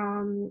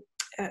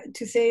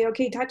 to say,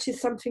 okay, touch is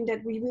something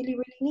that we really,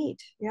 really need.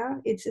 Yeah,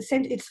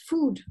 it's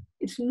food,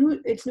 it's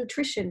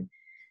nutrition.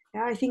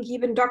 Yeah, I think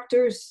even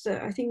doctors,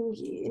 I think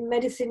in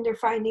medicine, they're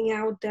finding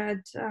out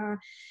that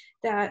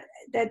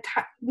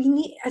we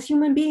need, as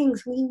human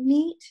beings, we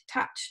need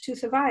touch to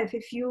survive.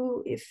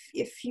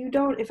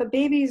 If a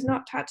baby is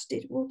not touched,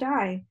 it will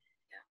die.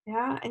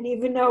 Yeah, and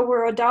even though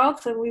we're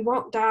adults and we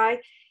won't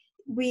die,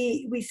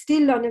 we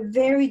still, on a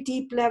very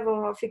deep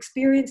level of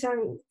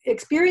experiencing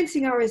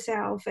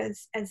ourselves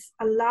as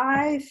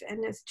alive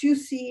and as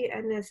juicy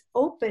and as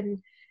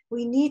open,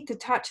 we need the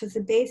touch as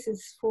a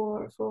basis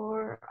for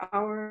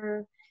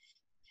our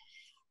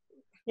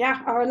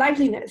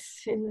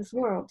liveliness in this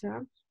world.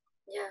 Yeah,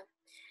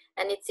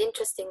 and it's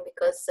interesting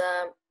because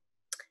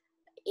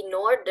in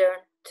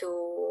order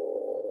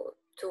to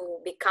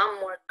become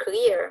more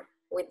clear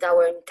with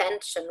our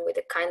intention, with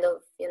the kind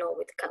of,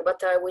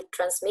 what are we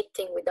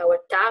transmitting with our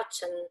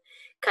touch, and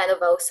kind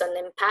of also an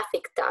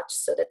empathic touch,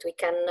 so that we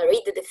can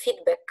read the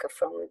feedback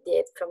from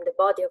the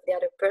body of the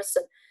other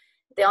person.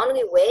 The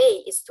only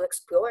way is to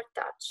explore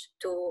touch,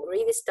 to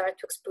really start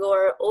to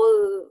explore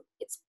all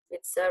its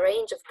a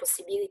range of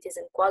possibilities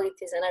and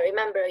qualities. And I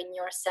remember in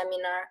your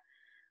seminar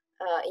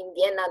in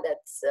Vienna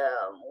that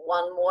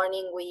one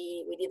morning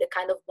we did a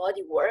kind of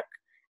body work,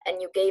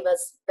 and you gave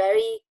us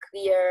very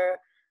clear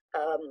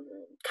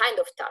kind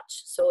of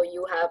touch. So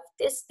you have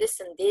this,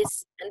 and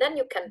this, and then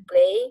you can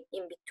play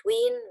in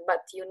between,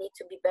 but you need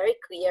to be very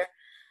clear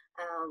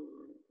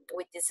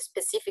with this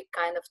specific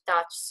kind of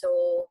touch.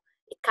 So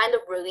it kind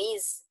of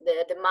releases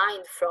the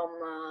mind from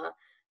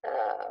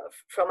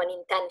an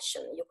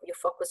intention. You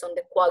focus on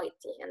the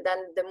quality, and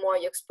then the more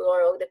you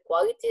explore all the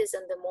qualities,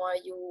 and the more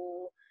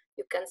you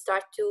can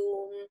start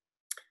to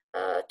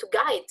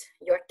guide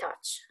your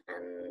touch.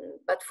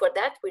 But for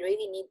that, we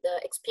really need the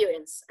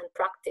experience and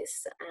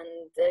practice,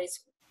 and there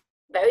is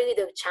very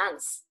little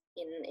chance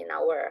in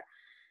our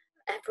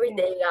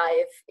everyday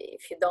life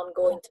if you don't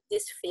go into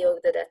this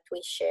field that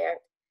we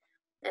share.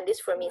 And this,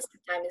 for me,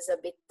 sometimes is a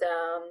bit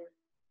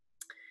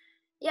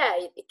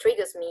it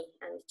triggers me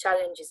and it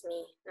challenges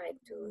me, like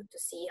to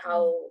see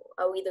how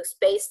little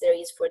space there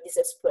is for this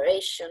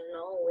exploration,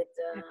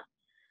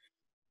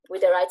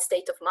 with the right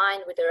state of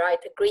mind, with the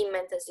right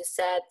agreement, as you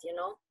said,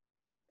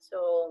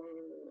 So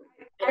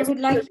I would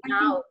like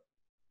now,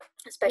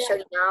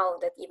 especially now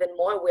that even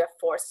more we are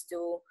forced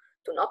to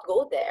not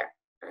go there,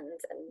 and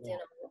and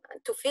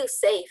to feel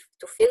safe.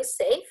 To feel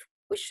safe,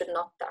 we should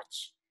not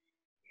touch.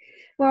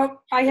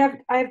 Well, I have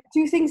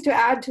two things to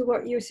add to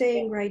what you're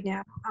saying right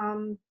now,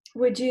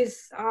 which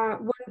is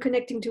one,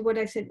 connecting to what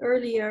I said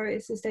earlier,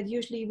 is that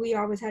usually we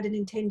always had an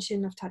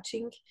intention of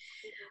touching.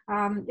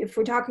 If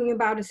we're talking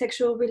about a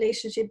sexual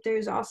relationship,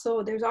 there's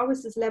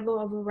always this level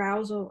of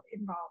arousal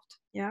involved.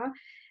 Yeah,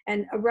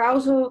 and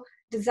arousal,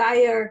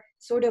 desire,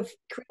 sort of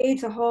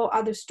creates a whole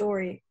other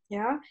story.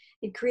 Yeah,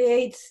 it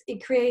creates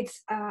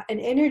an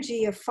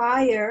energy of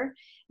fire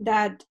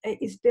that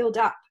is built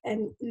up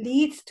and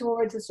leads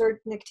towards a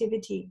certain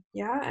activity.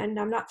 Yeah, and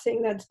I'm not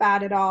saying that's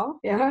bad at all.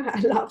 Yeah,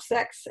 I love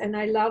sex, and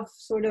I love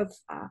sort of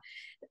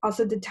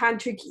also the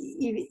tantric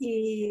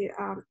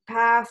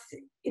path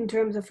in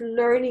terms of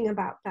learning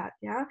about that.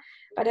 Yeah,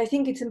 but I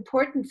think it's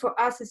important for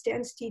us as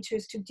dance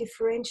teachers to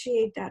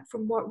differentiate that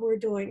from what we're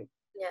doing.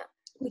 Yeah,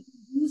 we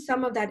can use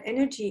some of that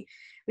energy,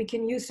 we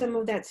can use some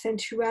of that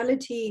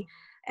sensuality,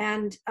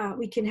 and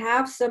we can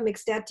have some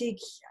ecstatic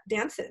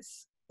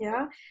dances.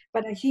 Yeah,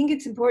 but I think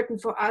it's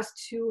important for us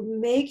to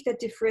make that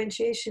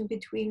differentiation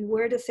between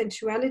where the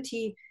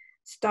sensuality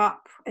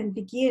stop and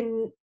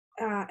begin,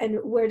 and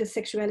where the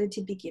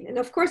sexuality begin. And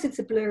of course, it's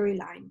a blurry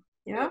line.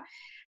 Yeah.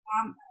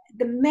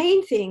 The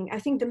main thing, I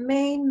think, the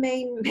main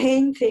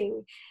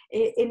thing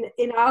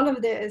in all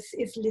of this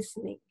is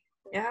listening.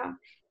 Yeah,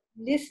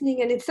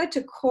 listening, and it's such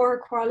a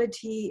core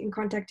quality in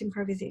contact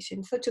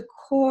improvisation, such a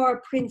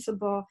core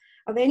principle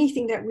of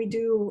anything that we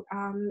do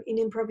in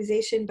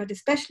improvisation, but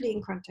especially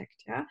in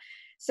contact. Yeah.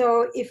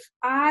 So if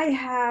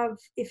I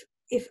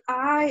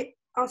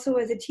also,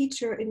 as a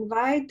teacher,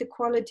 invite the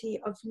quality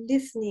of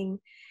listening,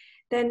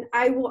 then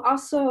I will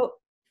also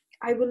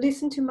I will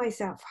listen to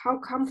myself. How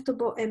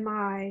comfortable am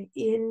I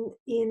in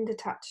the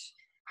touch?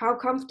 How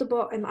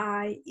comfortable am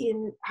I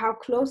in how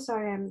close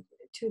I am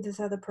to this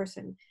other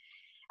person?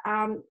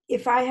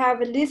 If I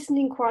have a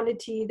listening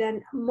quality,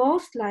 then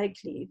most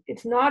likely,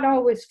 it's not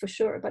always for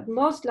sure, but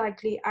most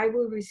likely I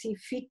will receive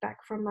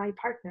feedback from my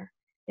partner.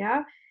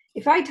 Yeah.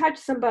 If I touch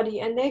somebody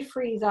and they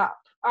freeze up,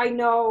 I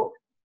know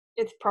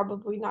it's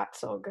probably not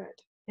so good.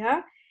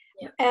 Yeah.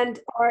 Yeah. And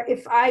or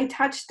if I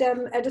touch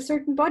them at a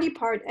certain body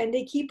part and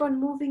they keep on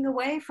moving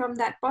away from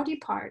that body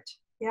part,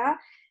 yeah,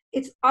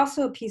 it's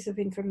also a piece of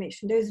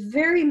information. There's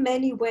very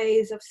many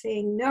ways of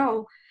saying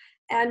no,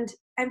 and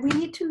we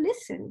need to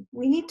listen.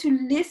 We need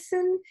to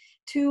listen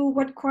to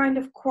what kind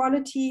of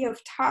quality of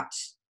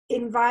touch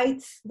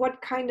invites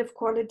what kind of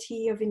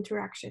quality of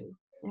interaction.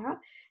 Yeah,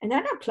 and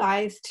that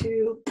applies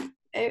to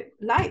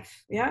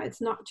life. Yeah,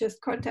 it's not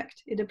just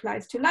contact. It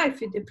applies to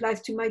life. It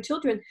applies to my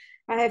children.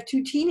 I have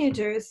 2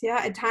 teenagers.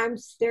 Yeah, at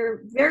times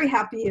they're very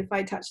happy if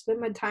I touch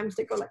them. At times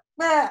they go like,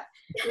 ah,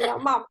 you know,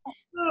 mom,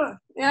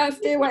 yeah,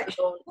 stay away.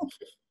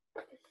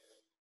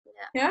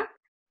 Yeah,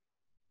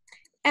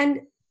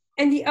 and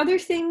the other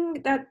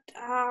thing that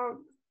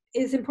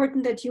is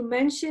important that you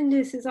mentioned,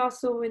 this is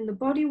also in the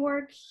body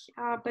work,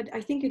 but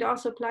I think it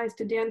also applies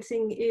to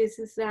dancing, is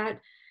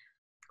that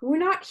we're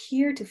not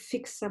here to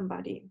fix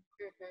somebody.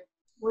 Mm-hmm.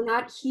 We're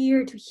not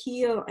here to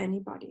heal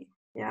anybody.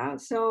 Yeah.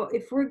 So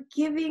if we're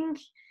giving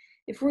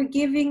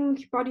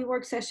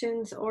bodywork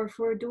sessions, or if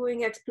we're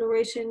doing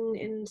exploration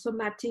in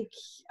somatic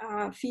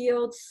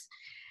fields,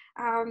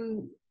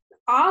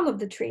 all of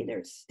the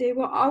trainers, they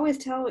will always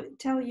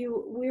tell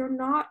you, we're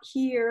not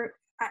here.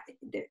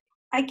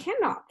 I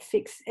cannot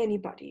fix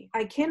anybody.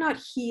 I cannot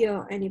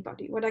heal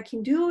anybody. What I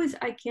can do is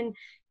I can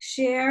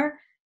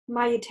share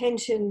my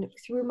attention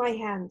through my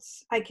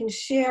hands. I can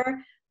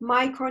share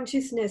my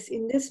consciousness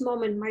in this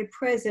moment, my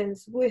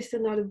presence with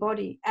another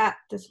body at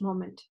this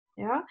moment.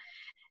 Yeah.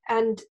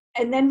 And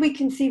then we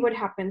can see what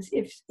happens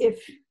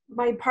if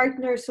my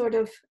partner sort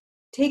of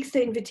takes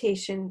the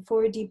invitation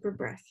for a deeper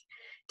breath,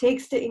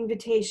 takes the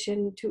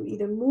invitation to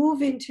either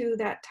move into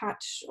that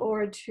touch,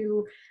 or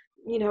to,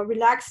 you know,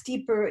 relax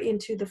deeper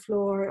into the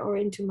floor or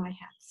into my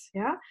hands.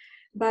 Yeah.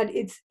 But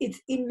it's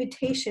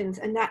invitations,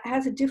 and that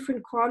has a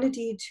different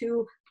quality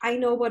to, I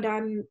know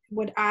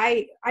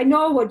I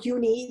know what you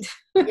need.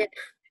 Yeah.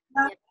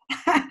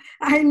 Yeah.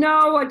 I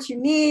know what you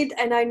need,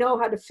 and I know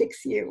how to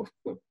fix you.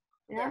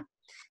 Yeah.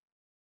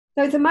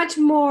 So it's a much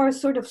more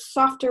sort of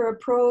softer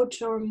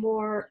approach, or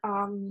more,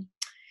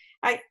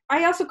 I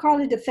also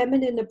call it a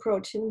feminine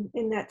approach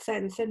in that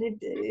sense. And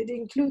it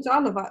includes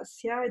all of us.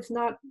 Yeah. It's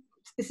not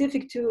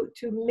specific to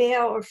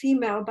male or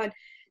female, but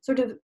sort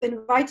of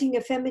inviting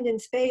a feminine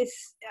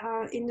space,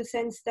 in the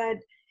sense that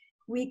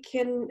we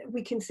can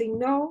say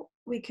no.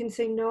 We can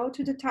say no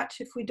to the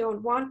touch if we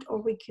don't want,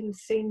 or we can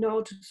say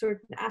no to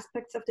certain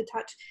aspects of the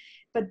touch.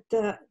 But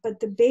the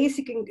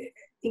basic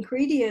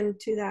ingredient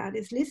to that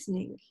is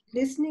listening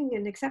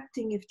and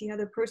accepting if the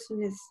other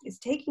person is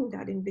taking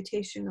that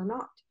invitation or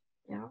not.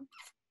 Yeah.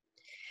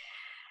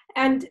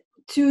 And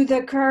to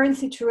the current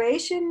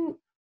situation,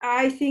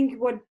 I think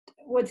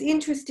what's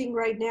interesting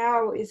right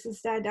now is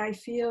that I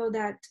feel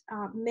that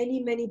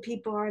many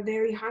people are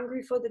very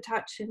hungry for the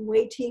touch, and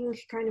waiting,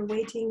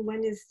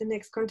 when is the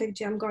next contact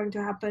jam going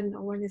to happen,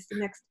 or when is the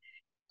next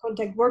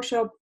contact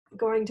workshop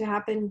going to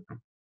happen.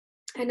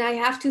 And I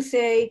have to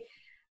say,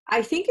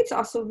 I think it's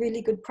also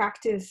really good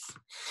practice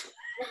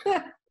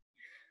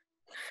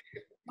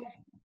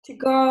to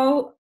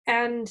go.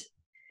 And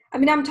I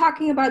mean, I'm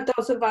talking about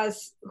those of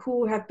us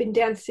who have been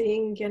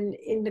dancing and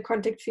in the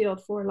contact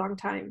field for a long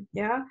time.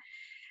 Yeah.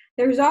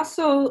 There's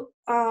also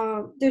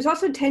a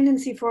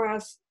tendency for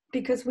us,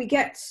 because we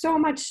get so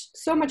much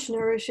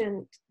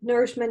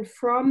nourishment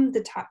from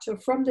the touch or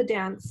from the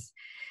dance,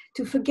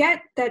 to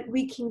forget that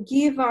we can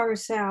give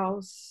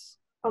ourselves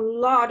a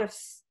lot of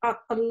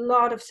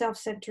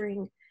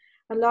self-centering,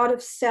 a lot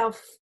of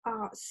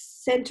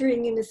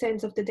centering in the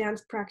sense of the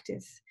dance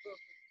practice.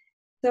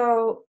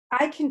 So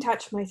I can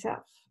touch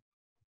myself.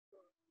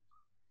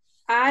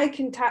 I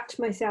can touch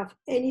myself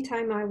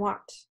anytime I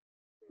want.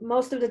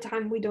 Most of the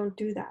time we don't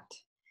do that.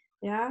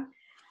 Yeah.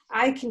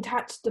 I can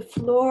touch the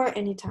floor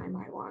anytime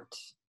I want.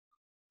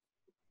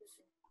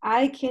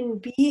 I can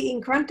be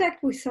in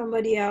contact with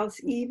somebody else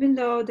even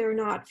though they're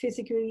not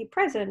physically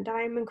present.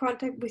 I'm in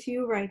contact with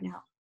you right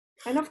now.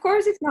 And of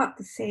course it's not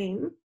the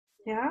same.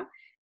 Yeah.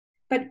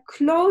 But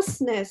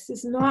closeness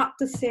is not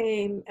the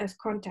same as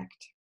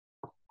contact.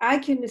 I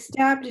can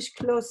establish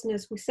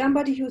closeness with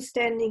somebody who's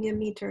standing a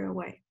meter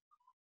away,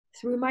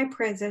 through my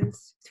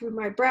presence, through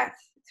my breath,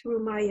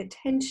 through my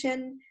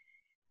attention,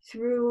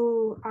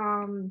 through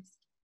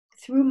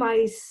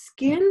my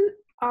skill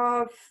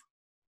of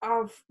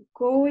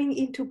going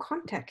into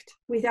contact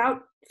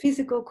without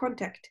physical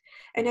contact.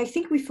 And I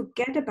think we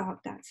forget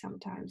about that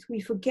sometimes. We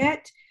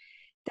forget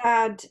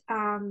that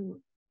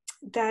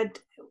that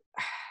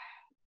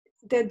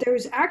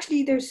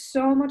there's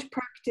so much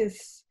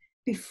practice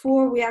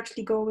before we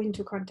actually go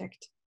into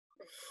contact.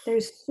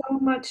 There's so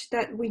much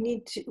that we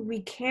need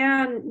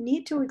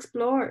to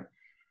explore.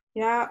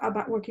 Yeah,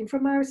 about working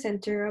from our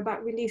center,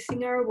 about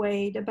releasing our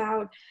weight,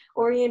 about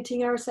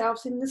orienting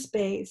ourselves in the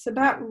space,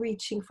 about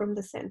reaching from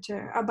the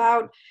center,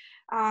 about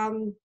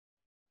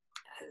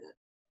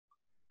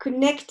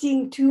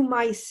connecting to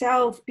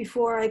myself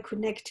before I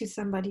connect to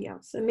somebody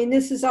else. I mean,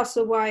 this is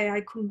also why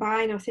I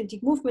combine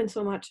authentic movement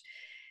so much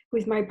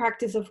with my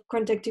practice of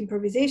contact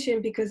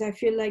improvisation, because I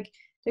feel like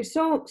there's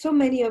so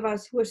many of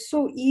us who are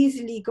so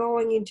easily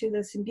going into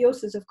the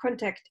symbiosis of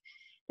contact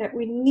that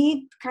we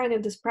need kind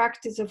of this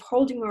practice of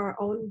holding our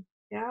own.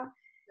 Yeah,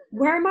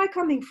 where am I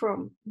coming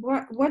from?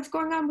 What's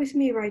going on with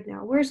me right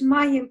now? Where's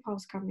my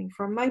impulse coming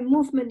from? My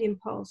movement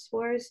impulse?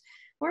 Where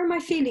are my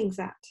feelings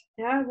at?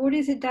 Yeah, what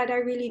is it that I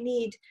really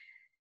need?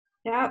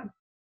 Yeah,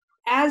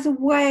 as a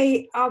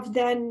way of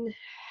then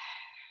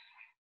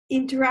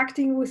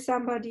interacting with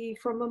somebody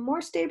from a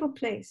more stable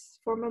place,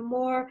 from a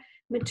more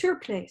mature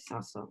place,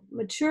 also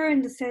mature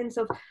in the sense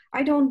of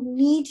I don't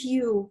need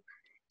you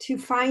to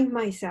find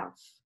myself.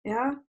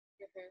 Yeah,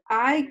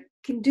 I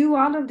can do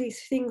all of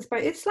these things,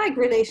 but it's like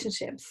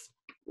relationships.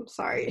 I'm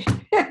sorry.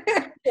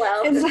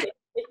 Well, It's like,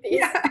 it is.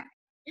 yeah,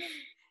 It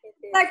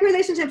is. like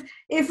relationships.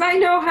 If I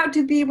know how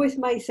to be with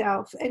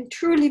myself and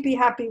truly be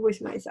happy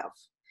with myself,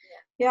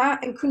 yeah,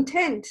 and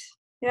content,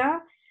 yeah,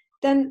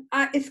 then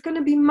it's going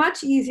to be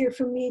much easier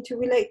for me to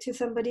relate to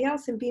somebody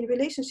else and be in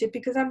relationship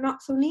because I'm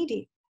not so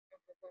needy.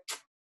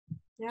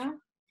 Yeah.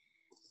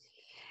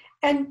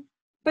 And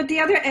but the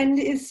other end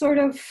is sort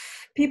of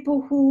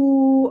people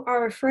who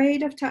are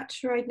afraid of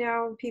touch right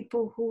now,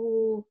 people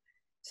who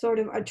sort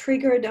of are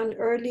triggered on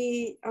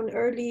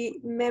early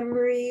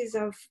memories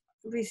of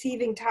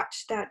receiving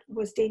touch that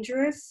was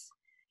dangerous.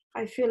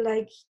 I feel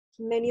like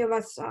many of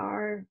us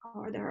are,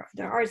 or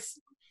there are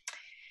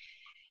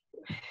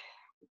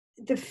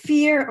the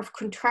fear of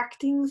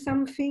contracting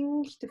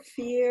something, the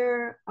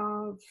fear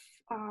of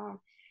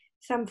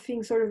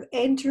something sort of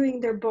entering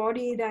their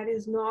body that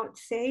is not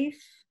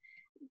safe,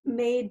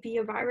 may it be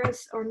a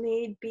virus or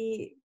may it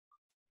be,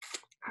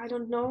 I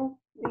don't know,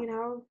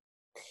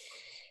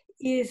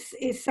 is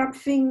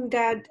something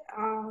that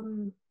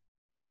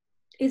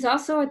is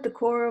also at the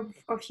core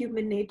of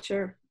human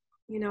nature.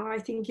 I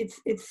think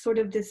it's sort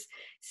of this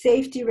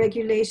safety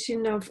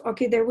regulation of,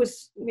 okay, there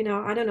was,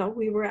 I don't know,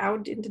 we were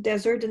out in the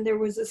desert and there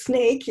was a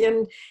snake,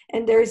 and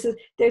there's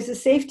a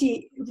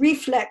safety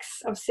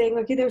reflex of saying,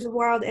 okay, there's a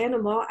wild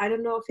animal, I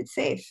don't know if it's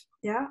safe.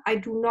 Yeah, I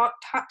do not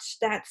touch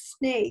that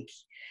snake.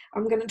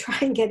 I'm going to try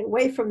and get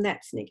away from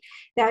that snake.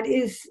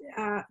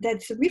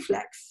 That's a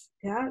reflex.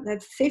 Yeah,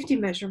 that's safety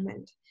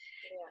measurement.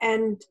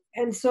 And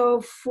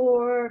so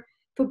for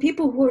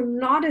people who are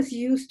not as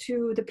used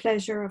to the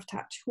pleasure of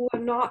touch, who are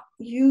not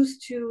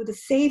used to the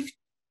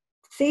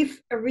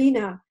safe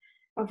arena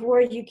of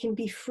where you can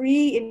be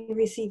free in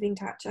receiving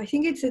touch, I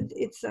think it's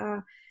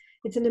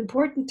an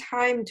important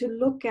time to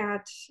look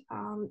at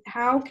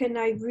how can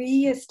I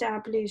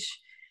reestablish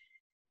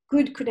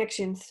good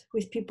connections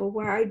with people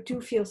where I do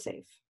feel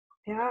safe.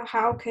 Yeah,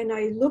 how can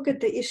I look at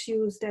the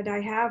issues that I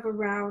have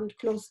around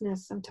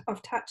closeness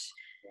of touch?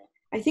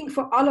 I think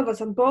for all of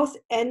us on both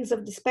ends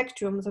of the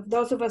spectrums, of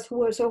those of us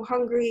who are so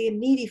hungry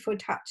and needy for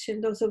touch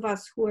and those of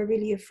us who are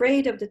really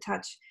afraid of the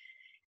touch,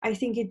 I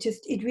think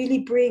it really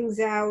brings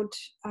out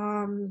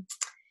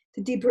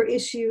the deeper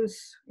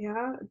issues,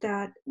 yeah,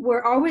 that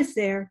were always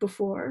there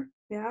before.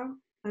 Yeah,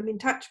 I mean,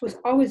 touch is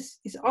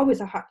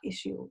always a hot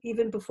issue,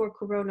 even before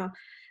Corona,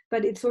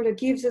 but it sort of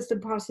gives us the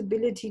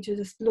possibility to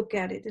just look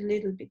at it a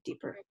little bit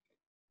deeper,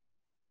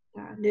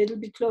 a little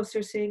bit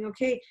closer, saying,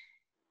 okay,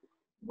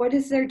 what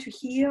is there to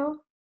heal?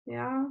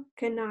 Yeah,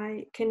 can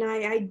I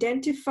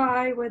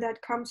identify where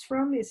that comes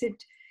from? Is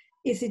it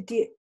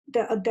the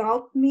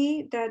adult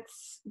me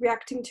that's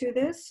reacting to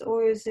this,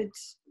 or is it,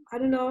 I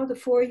don't know, the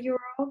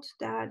 4-year-old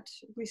that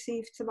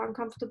received some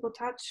uncomfortable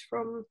touch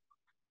from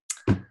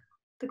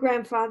the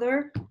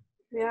grandfather?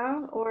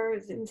 Yeah, or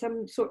in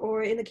some sort,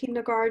 or in the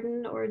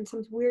kindergarten, or in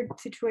some weird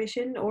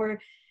situation, or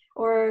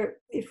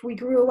if we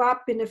grew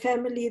up in a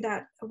family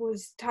that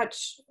was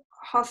touch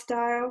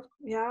hostile,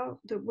 yeah,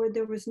 where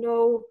there was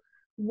no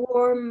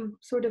warm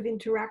sort of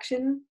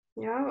interaction,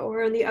 yeah,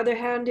 or on the other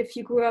hand, if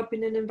you grew up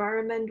in an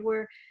environment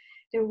where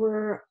there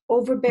were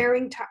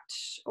overbearing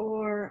touch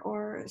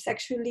or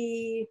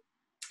sexually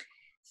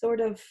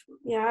sort of,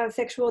 yeah,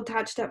 sexual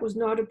touch that was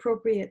not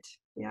appropriate,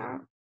 yeah,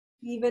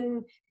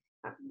 even,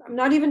 I'm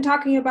not even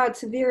talking about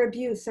severe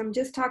abuse, I'm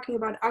just talking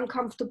about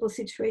uncomfortable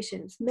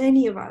situations.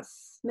 Many of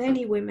us,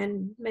 many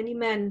women, many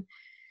men,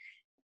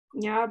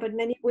 yeah, but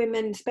many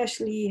women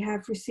especially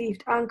have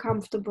received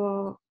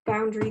uncomfortable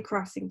boundary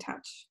crossing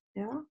touch.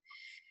 Yeah,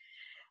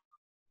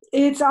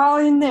 it's all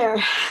in there.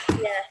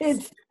 Yes.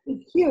 It's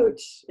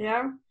huge.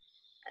 Yeah.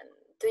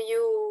 Do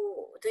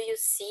you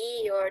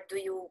see, or do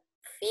you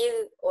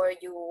feel, or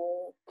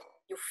you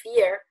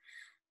fear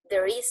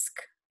the risk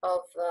of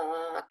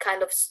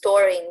kind of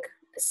storing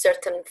a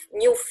certain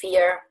new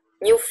fear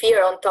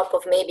on top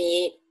of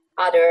maybe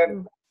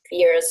other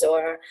fears,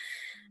 or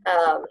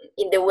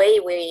in the way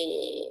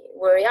we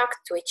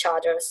react to each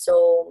other.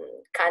 So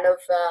kind of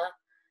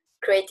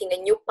creating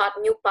a new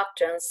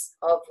patterns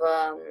of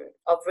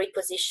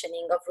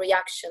repositioning, of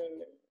reaction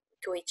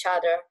to each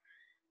other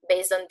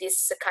based on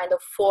this kind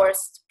of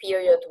forced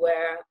period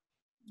where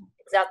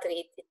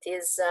exactly it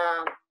is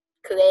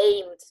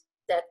claimed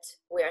that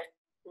we're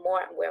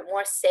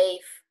more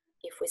safe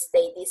if we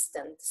stay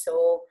distant.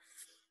 So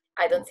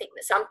I don't think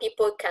some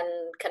people can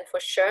for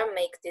sure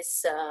make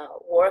this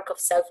work of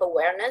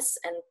self-awareness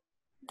and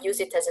use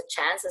it as a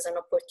chance, as an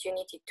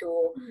opportunity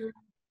to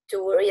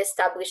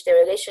reestablish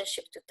their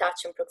relationship to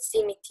touch and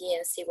proximity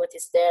and see what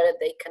is there that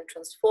they can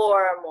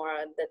transform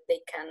or that they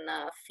can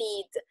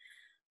feed.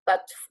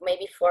 But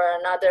maybe for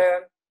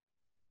another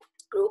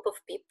group of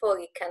people,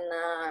 you can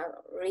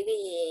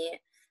really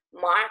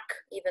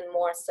mark even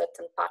more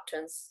certain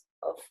patterns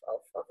of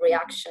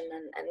reaction,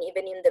 and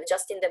even in the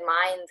just in the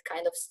mind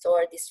kind of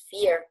store this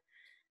fear.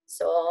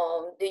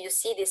 So do you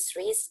see this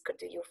risk?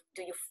 Do you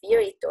fear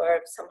it,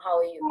 or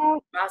somehow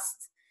you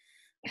trust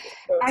this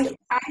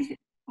process?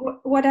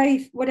 What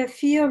I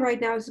feel right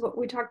now is what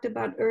we talked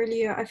about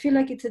earlier. I feel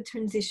like it's a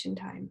transition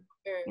time.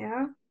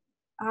 Yeah.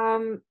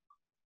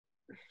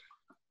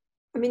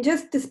 I mean,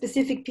 just the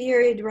specific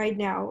period right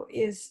now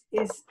is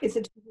a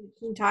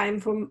transition time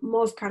for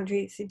most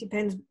countries. It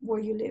depends where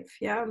you live,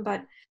 yeah.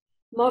 But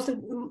most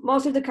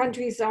of the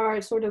countries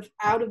are sort of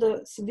out of the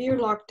severe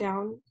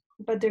lockdown,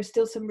 but there's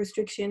still some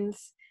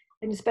restrictions,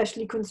 and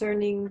especially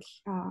concerning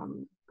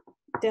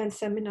dance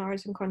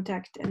seminars and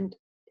contact, and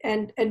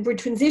we're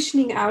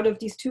transitioning out of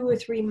these 2 or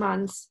 3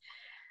 months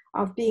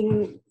of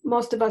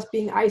most of us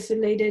being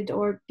isolated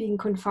or being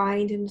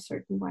confined in a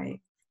certain way,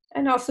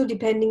 and also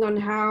depending on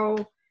how.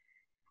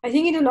 I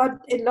think a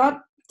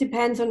lot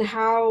depends on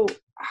how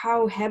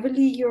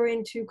heavily you're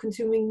into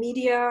consuming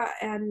media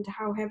and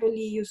how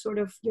heavily your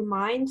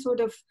mind sort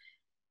of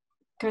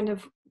kind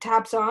of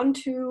taps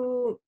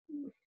onto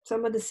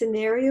some of the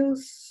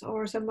scenarios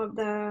or some of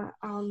the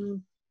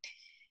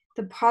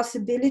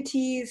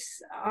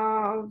possibilities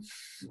of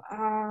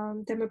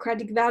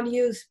democratic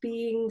values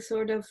being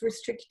sort of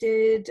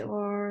restricted,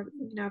 or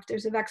if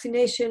there's a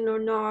vaccination or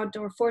not,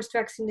 or forced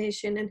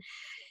vaccination. And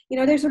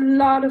there's a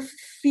lot of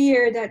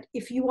fear that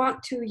if you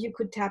want to, you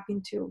could tap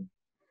into.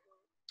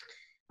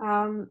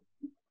 And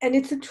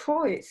it's a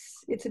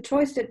choice. It's a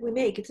choice that we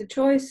make. It's a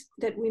choice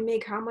that we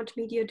make. How much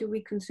media do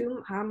we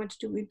consume? How much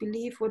do we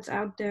believe what's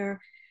out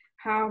there?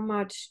 How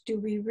much do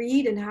we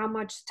read? And how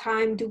much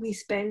time do we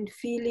spend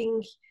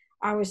feeling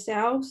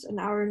ourselves and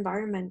our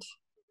environment?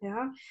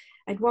 Yeah.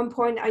 At one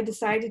point, I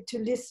decided to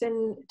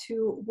listen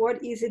to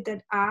what is it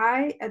that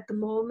I, at the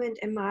moment,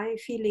 am I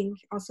feeling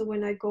also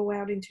when I go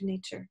out into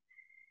nature.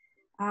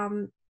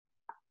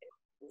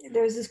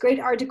 There's this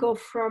great article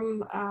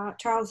from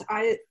Charles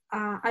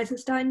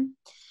Eisenstein.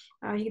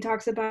 He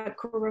talks about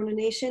Corona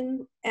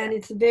Nation, and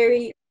it's a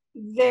very,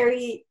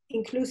 very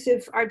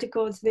inclusive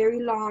article. It's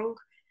very long,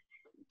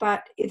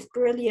 but it's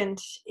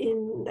brilliant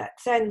in that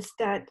sense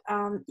that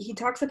he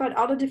talks about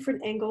all the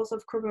different angles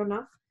of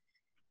Corona,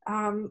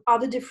 all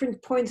the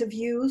different points of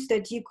views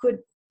that you could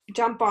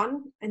jump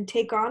on and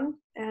take on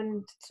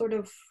and sort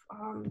of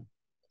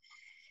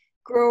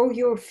grow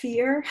your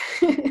fear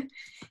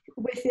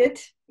with it,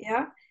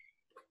 yeah.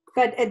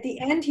 But at the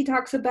end, he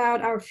talks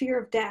about our fear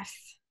of death,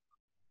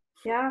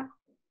 yeah.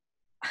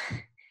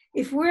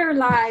 If we're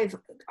alive,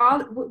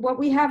 what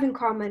we have in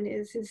common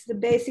is the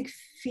basic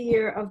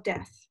fear of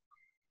death.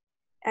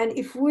 And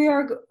if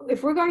we're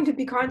going to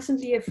be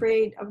constantly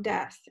afraid of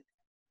death,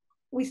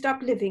 we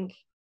stop living,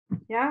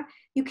 yeah.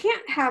 You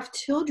can't have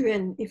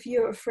children if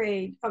you're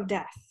afraid of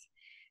death,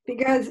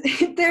 because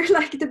they're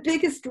like the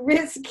biggest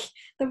risk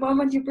the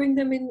moment you bring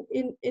them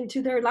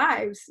into their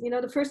lives.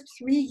 The first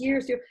 3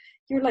 years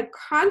you're like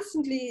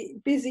constantly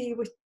busy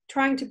with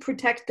trying to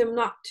protect them,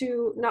 not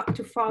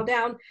to fall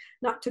down,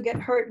 not to get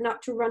hurt,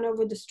 not to run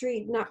over the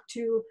street, not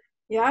to,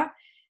 yeah.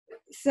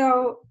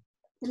 So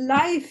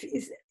life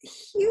is a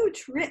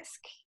huge risk.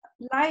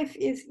 Life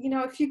is,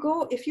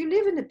 if you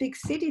live in a big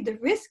city, the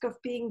risk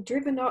of being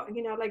driven up,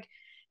 like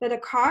that a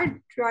car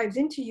drives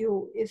into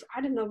you is,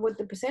 I don't know what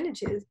the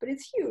percentage is, but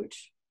it's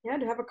huge. Yeah,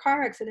 to have a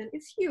car accident,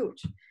 it's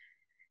huge.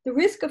 The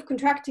risk of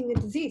contracting a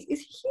disease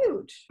is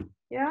huge.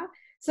 Yeah.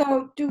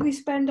 So do we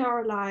spend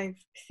our life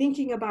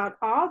thinking about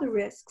all the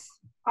risks,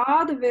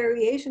 all the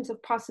variations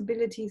of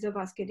possibilities of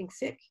us getting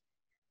sick,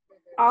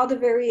 all the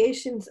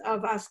variations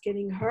of us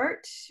getting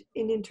hurt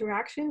in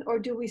interaction, or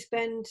do we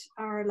spend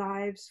our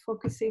lives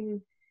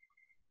focusing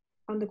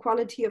on the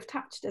quality of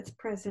touch that's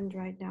present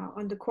right now,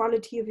 on the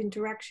quality of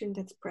interaction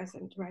that's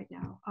present right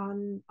now,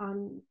 on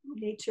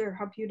nature,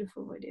 how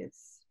beautiful it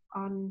is,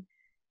 on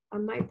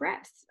my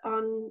breath,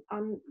 on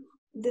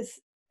this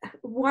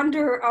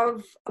wonder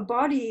of a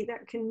body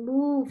that can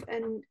move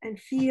and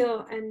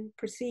feel and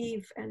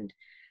perceive, and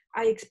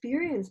I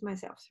experience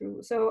myself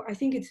through. So I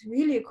think it's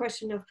really a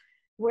question of,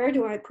 where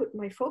do I put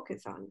my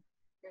focus on?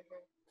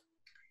 Mm-hmm.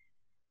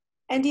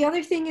 And the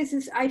other thing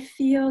is I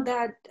feel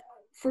that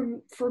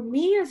for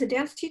me as a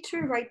dance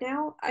teacher right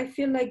now, I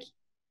feel like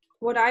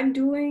what I'm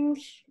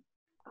doing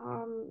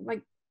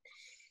Like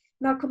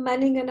Malcolm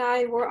Manning and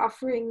I were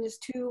offering this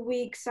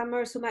 2-week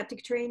summer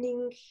somatic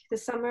training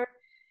this summer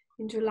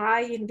in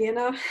July in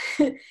Vienna.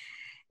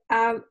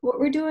 What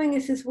we're doing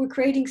is we're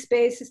creating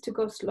spaces to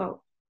go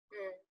slow.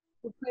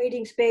 We're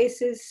creating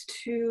spaces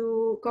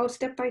to go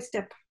step by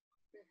step.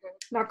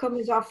 Malcolm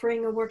is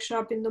offering a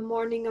workshop in the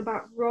morning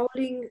about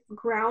rolling,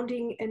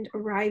 grounding, and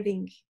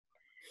arriving.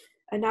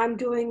 And I'm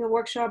doing a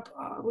workshop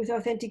with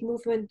authentic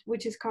movement,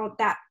 which is called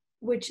That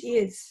Which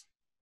Is.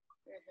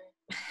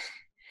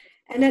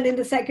 And then in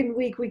the second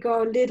week, we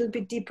go a little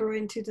bit deeper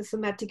into the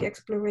somatic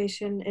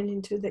exploration and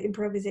into the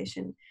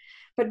improvisation.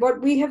 But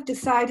what we have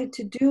decided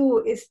to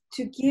do is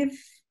to give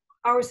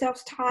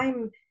ourselves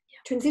time,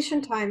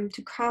 transition time,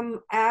 to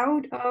come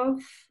out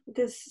of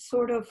this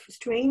sort of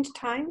strange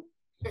time,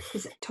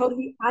 this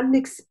totally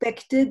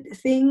unexpected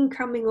thing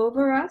coming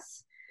over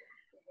us,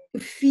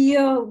 to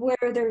feel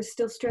where there's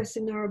still stress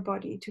in our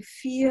body, to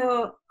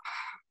feel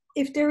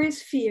if there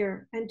is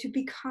fear, and to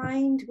be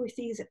kind with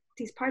these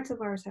parts of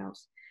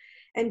ourselves,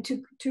 and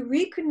to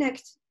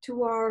reconnect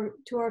to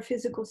our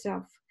physical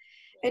self.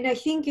 And I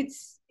think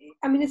it's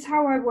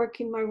how I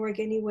work in my work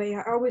anyway.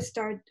 I always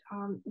start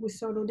with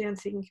solo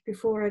dancing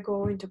before I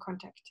go into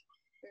contact.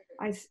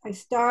 I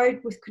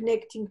start with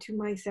connecting to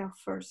myself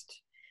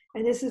first.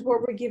 And this is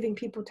what we're giving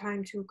people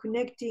time to,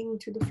 connecting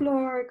to the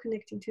floor,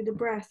 connecting to the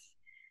breath.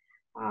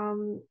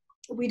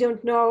 We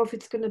don't know if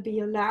it's going to be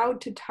allowed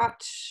to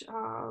touch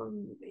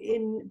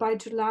by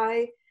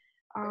July.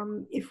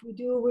 If we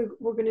do,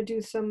 we're going to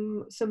do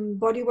some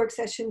bodywork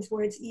sessions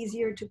where it's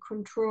easier to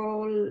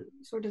control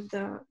sort of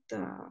the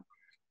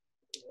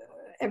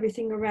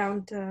everything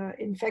around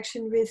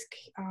infection risk.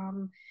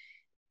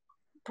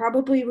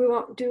 Probably we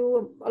won't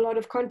do a lot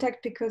of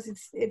contact because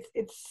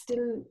it's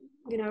still,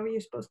 you're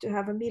supposed to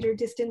have a meter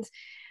distance.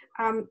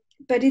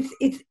 But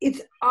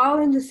it's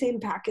all in the same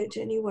package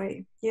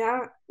anyway.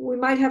 Yeah, we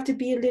might have to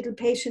be a little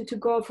patient to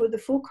go for the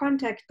full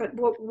contact, but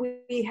what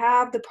we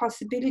have the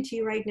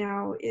possibility right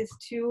now is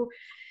to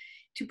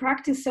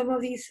practice some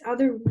of these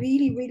other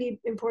really,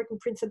 really important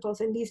principles.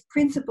 And these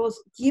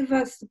principles give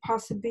us the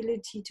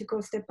possibility to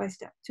go step by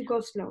step, to go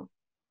slow.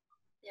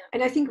 Yeah.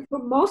 And I think for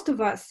most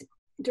of us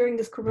during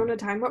this Corona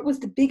time, what was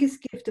the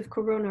biggest gift of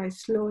Corona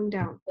is slowing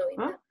down.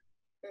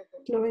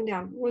 Slowing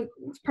down. Well,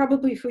 it's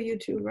probably for you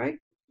too, right?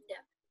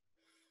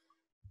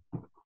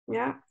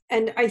 Yeah,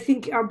 and I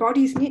think our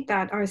bodies need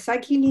that, our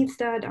psyche needs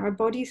that, our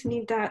bodies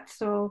need that.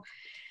 So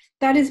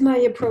that is my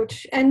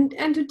approach, and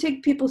to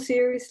take people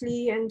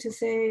seriously and to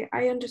say,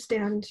 I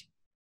understand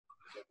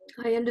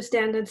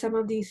that some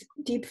of these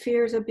deep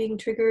fears are being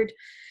triggered,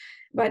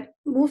 but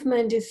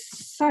movement is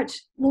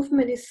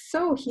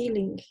so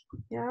healing.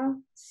 Yeah,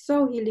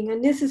 so healing.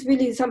 And this is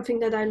really something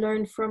that I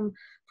learned from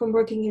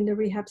working in the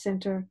rehab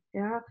center.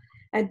 Yeah,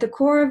 at the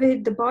core of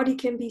it, the body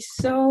can be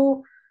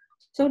so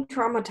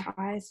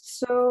traumatized,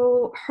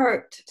 so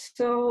hurt,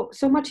 so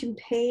much in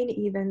pain.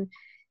 Even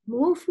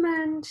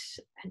movement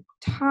and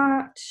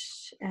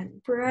touch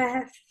and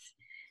breath,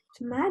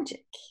 it's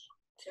magic.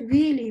 It's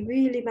really,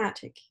 really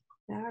magic.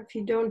 Yeah, if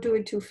you don't do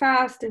it too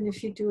fast, and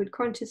if you do it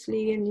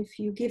consciously, and if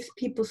you give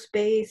people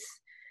space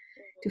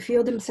to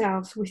feel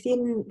themselves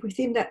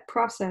within that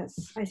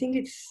process, I think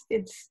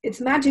it's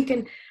magic.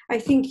 And I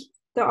think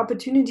the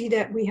opportunity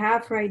that we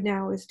have right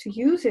now is to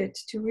use it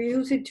to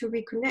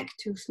reconnect,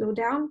 to slow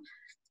down,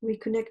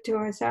 reconnect to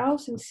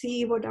ourselves, and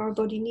see what our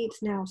body needs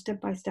now,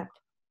 step by step,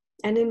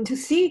 and then to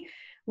see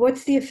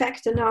what's the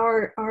effect on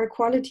our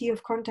quality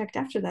of contact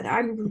after that.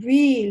 I'm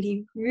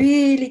really,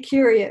 really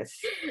curious.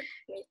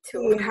 Me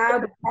too. How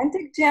the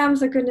contact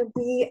jams are going to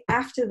be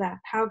after that,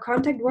 how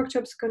contact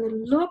workshops are going to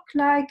look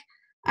like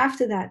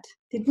after that.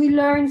 Did we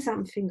learn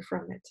something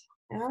from it?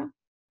 Yeah.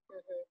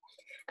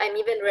 I'm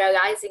even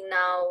realizing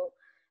now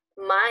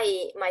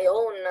my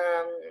own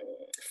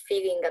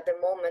feeling at the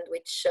moment,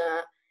 which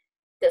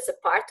there's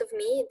a part of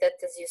me that,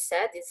 as you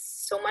said, is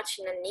so much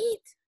in a need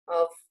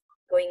of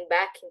going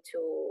back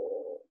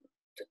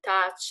to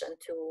touch and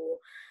to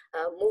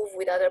move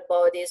with other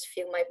bodies,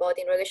 feel my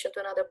body in relation to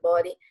another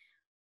body.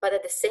 But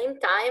at the same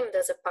time,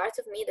 there's a part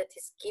of me that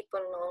is keep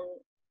on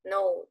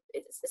no,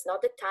 it's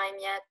not the time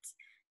yet.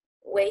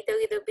 Wait a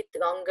little bit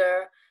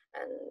longer.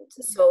 And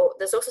so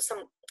there's also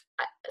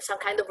some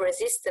kind of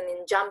resistance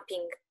in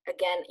jumping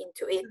again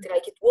into it,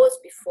 like it was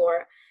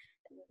before.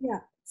 Yeah.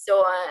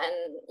 So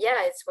and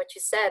yeah, it's what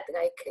you said.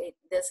 Like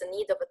there's a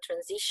need of a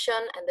transition,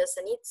 and there's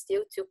a need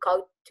still to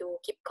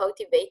keep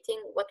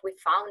cultivating what we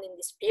found in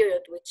this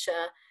period, which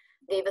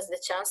gave us the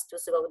chance to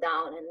slow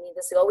down. And in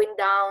the slowing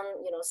down,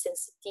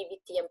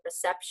 sensitivity and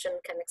perception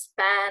can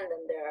expand,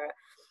 and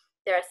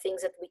there are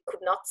things that we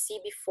could not see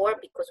before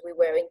because we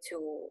were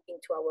into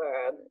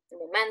our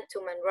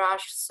momentum and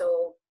rush.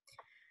 So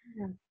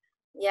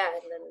yeah,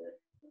 and then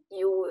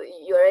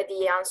you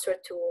already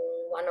answered to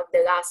one of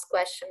the last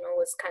question,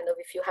 was kind of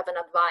if you have an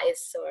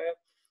advice or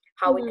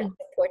how we can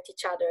support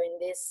each other in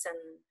this.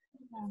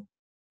 And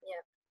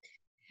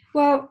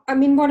Well, I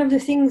mean, one of the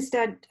things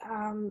that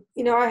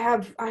I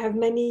have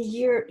many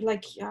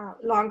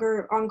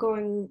longer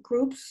ongoing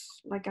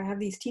groups. Like I have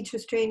these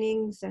teachers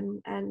trainings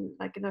and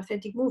like an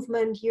authentic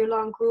movement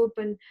year-long group,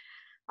 and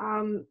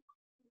um,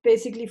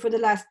 basically for the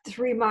last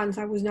 3 months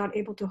I was not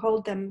able to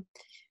hold them,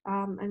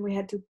 and we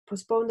had to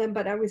postpone them.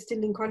 But I was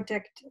still in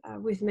contact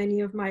with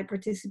many of my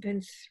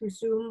participants through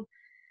Zoom.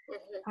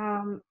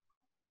 Mm-hmm.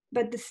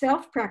 But the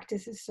self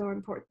practice is so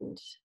important.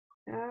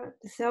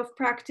 The self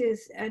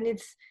practice, and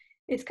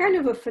it's kind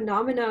of a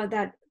phenomena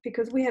that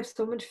because we have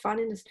so much fun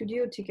in the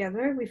studio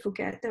together, we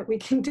forget that we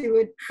can do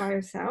it by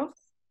ourselves.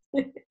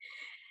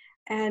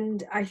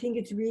 And I think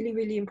it's really,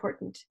 really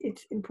important.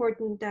 It's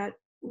important that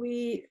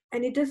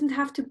and it doesn't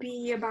have to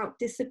be about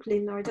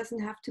discipline, or it doesn't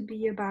have to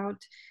be about,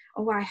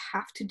 oh, I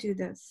have to do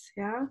this.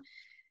 Yeah.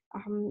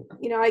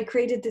 I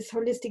created this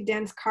holistic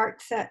dance card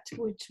set,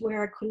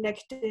 where I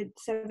collected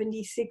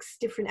 76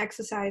 different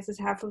exercises,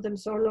 half of them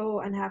solo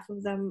and half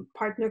of them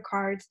partner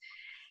cards.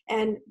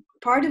 And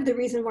part of the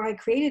reason why I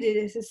created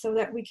it is so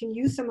that we can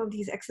use some of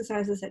these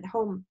exercises at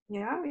home.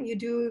 Yeah, you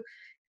do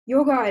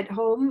yoga at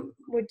home,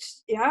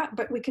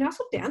 but we can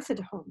also dance at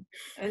home.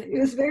 And it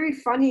was very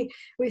funny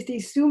with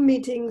these Zoom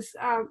meetings,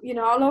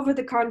 all over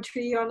the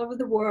country, all over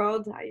the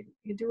world. I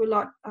do a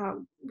lot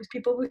with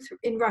people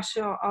in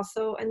Russia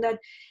also, and that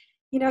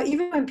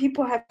even when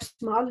people have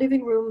small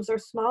living rooms or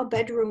small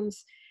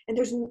bedrooms and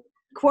there's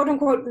quote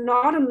unquote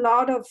not a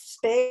lot of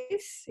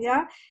space,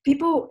 yeah,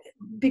 people,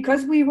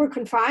 because we were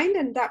confined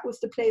and that was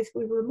the place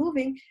we were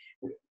moving,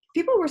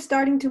 people were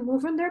starting to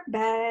move in their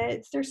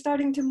beds. They're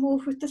starting to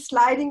move with the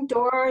sliding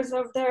doors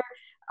of their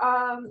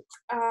um,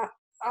 uh,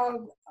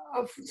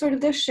 of sort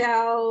of their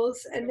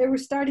shells, and they were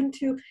starting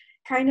to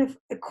kind of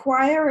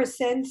acquire a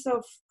sense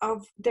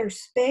of their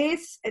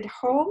space at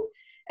home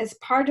as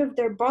part of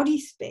their body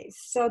space,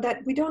 so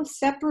that we don't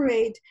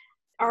separate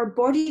our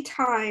body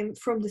time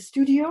from the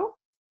studio.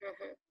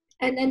 Mm-hmm.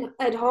 And then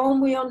at home,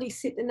 we only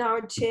sit in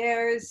our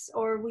chairs,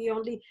 or we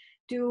only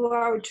do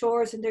our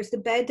chores, and there's the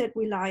bed that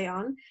we lie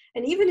on.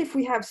 And even if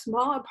we have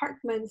small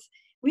apartments,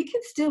 we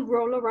can still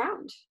roll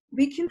around.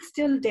 We can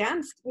still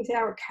dance with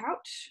our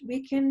couch.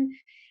 We can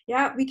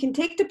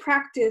take the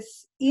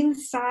practice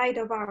inside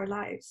of our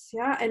lives.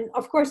 Yeah. And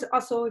of course,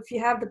 also, if you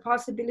have the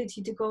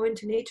possibility to go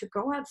into nature,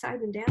 go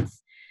outside and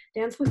dance.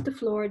 Dance with the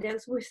floor,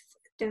 dance with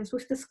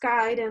the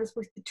sky, dance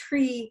with the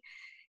tree,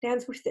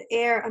 dance with the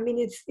air. I mean,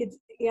 it's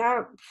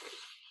yeah,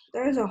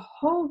 there's a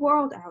whole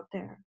world out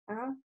there.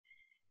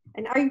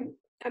 And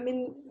I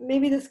mean,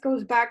 maybe this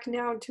goes back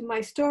now to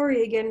my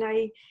story again.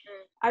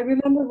 I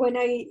remember when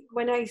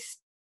I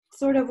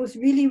sort of was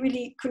really,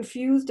 really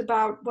confused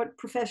about what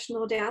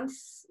professional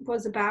dance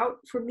was about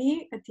for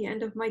me at the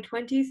end of my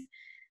 20s.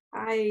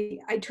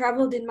 I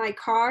traveled in my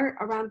car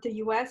around the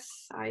US.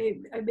 I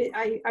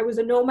was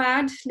a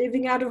nomad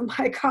living out of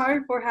my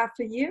car for half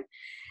a year.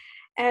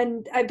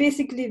 And I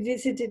basically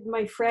visited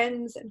my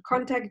friends and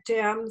contact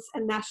jams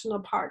and national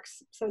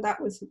parks. So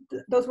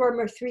those were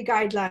my three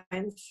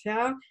guidelines.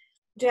 Yeah,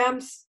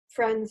 jams,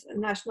 friends, and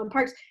national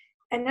parks.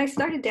 And I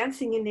started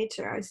dancing in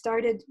nature. I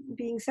started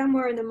being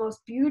somewhere in the most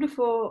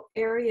beautiful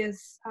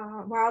areas,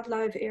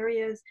 wildlife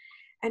areas,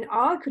 and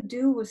all I could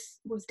do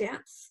was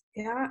dance.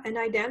 Yeah, and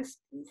I danced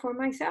for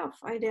myself.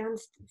 I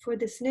danced for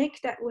the snake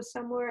that was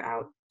somewhere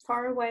out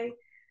far away,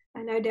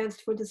 and I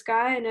danced for the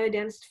sky, and I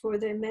danced for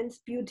the immense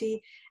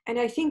beauty. And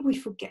I think we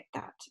forget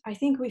that. I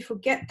think we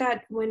forget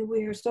that when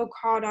we're so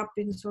caught up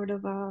in sort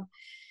of a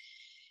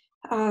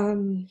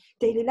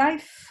daily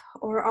life,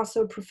 or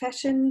also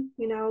profession,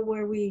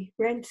 where we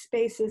rent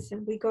spaces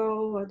and we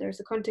go, or there's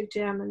a contact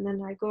jam and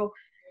then I go.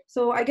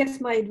 So I guess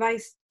my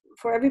advice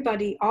for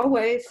everybody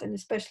always, and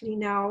especially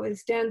now,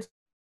 is dance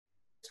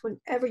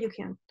whenever you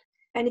can.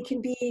 And it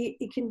can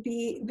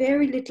be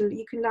very little.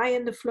 You can lie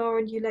on the floor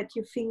and you let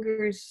your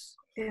fingers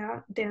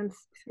dance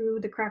through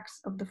the cracks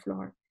of the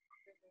floor.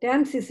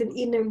 Dance is an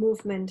inner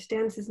movement.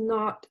 Dance is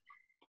not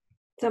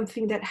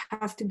something that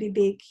has to be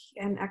big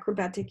and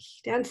acrobatic.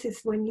 Dance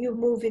is when you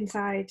move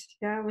inside,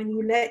 when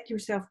you let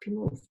yourself be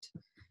moved.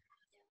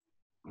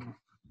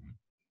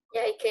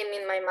 Yeah, it came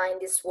in my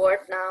mind this word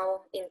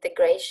now,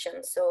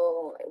 integration.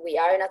 So we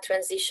are in a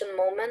transition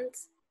moment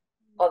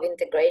of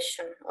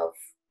integration of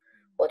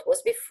what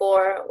was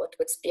before, what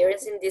we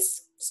experienced in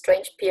this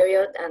strange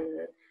period,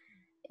 and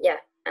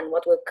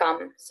what will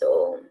come.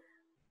 So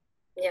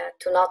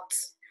to not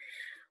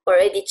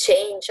already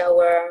change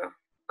our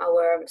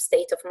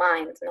state of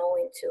mind,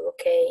 into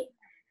okay,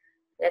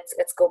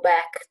 let's go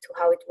back to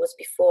how it was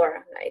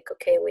before. Like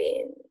okay,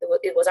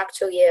 it was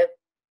actually a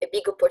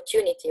big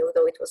opportunity,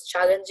 although it was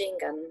challenging,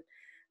 and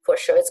for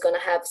sure it's going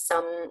to have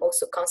some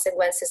also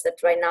consequences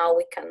that right now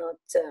we cannot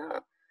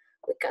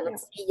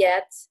see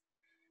yet.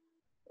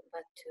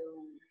 But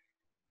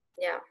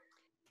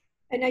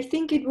and I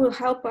think it will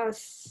help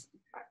us.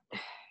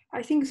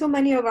 I think so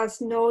many of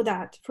us know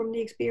that from the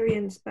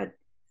experience, but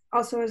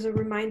also as a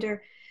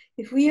reminder,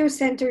 if we are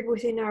centered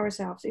within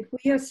ourselves, if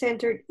we are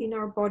centered in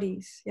our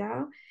bodies,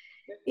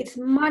 it's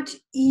much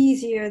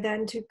easier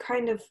than to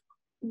kind of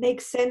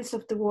make sense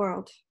of the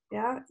world.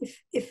 Yeah,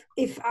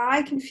 if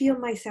I can feel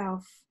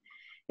myself,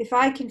 if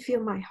I can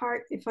feel my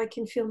heart, if I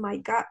can feel my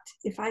gut,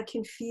 if I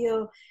can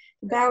feel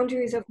the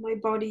boundaries of my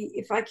body,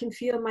 if I can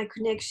feel my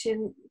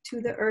connection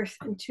to the earth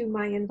and to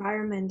my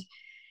environment,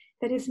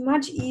 that is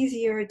much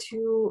easier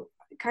to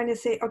kind of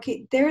say,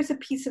 okay, there's a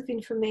piece of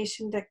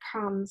information that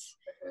comes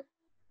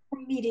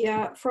from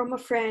media, from a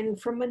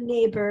friend, from a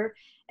neighbor,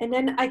 and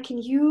then I can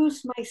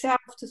use myself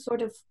to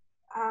sort of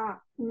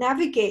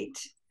navigate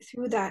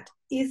through that.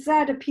 Is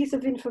that a piece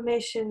of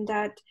information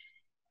that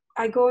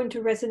I go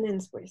into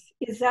resonance with?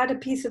 Is that a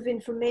piece of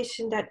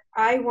information that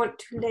I want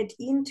to let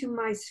into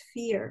my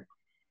sphere?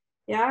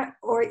 Yeah,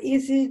 or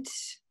is it,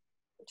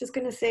 just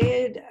gonna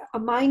say it, a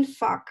mind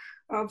fuck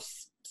of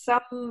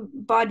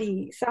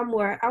somebody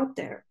somewhere out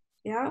there?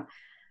 Yeah,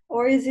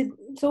 or is it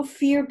so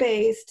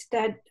fear-based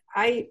that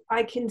I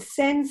can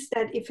sense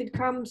that if it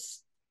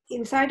comes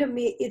inside of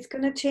me, it's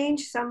gonna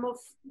change some of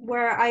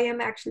where I am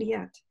actually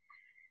at?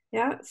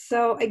 Yeah,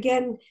 so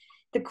again,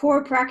 the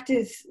core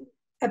practice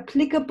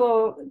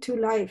applicable to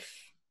life.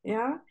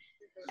 Yeah,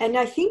 and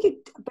I think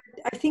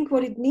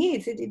what it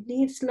needs, it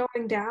needs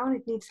slowing down,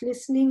 it needs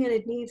listening, and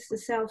it needs the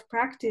self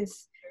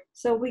practice,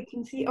 so we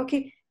can see,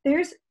 okay,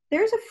 there's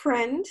a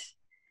friend,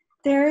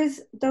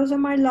 those are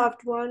my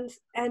loved ones,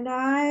 and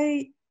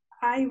I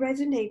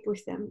resonate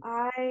with them.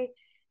 I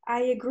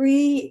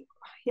agree.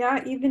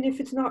 Yeah, even if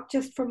it's not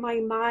just from my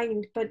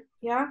mind, but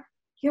yeah,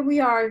 here we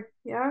are,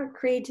 yeah,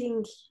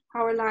 creating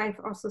our life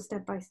also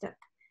step by step.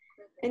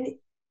 And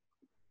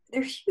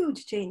there's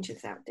huge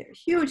changes out there,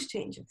 huge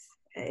changes.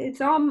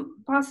 It's all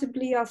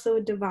possibly also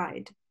a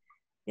divide.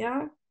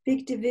 Yeah,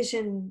 big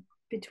division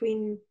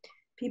between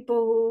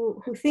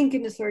people who think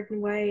in a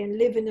certain way and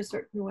live in a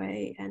certain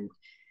way, and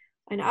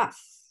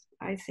us.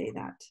 I say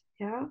that.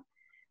 Yeah,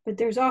 but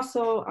there's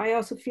also, I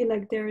also feel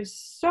like there's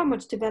so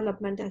much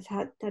development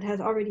that has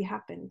already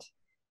happened.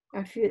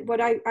 I feel what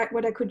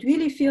I could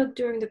really feel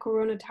during the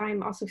Corona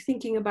time, also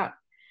thinking about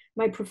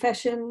my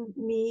profession,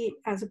 me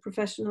as a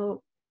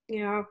professional,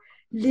 you know,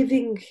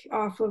 living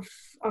off of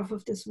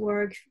this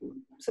work,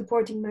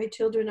 supporting my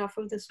children off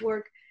of this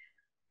work.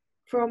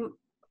 From,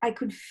 I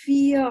could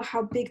feel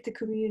how big the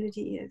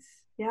community is.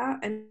 Yeah,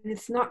 and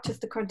it's not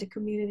just the content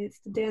community, it's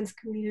the dance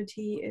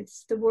community,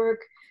 it's the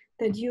work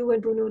that you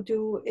and Bruno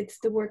do, it's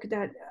the work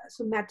that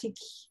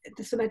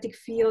the somatic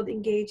field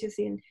engages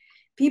in,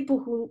 people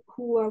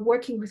who are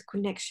working with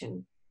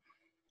connection.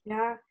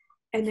 Yeah,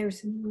 and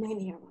there's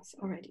many of us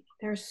already.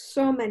 There's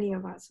so many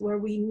of us where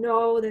we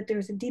know that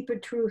there's a deeper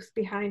truth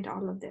behind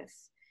all of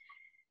this.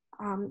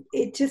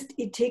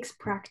 It takes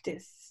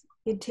practice.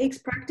 It takes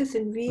practice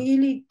and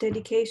really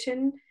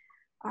dedication,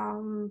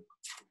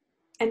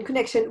 and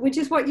connection, which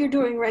is what you're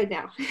doing right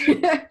now.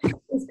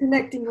 Is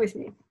connecting with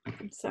me.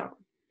 So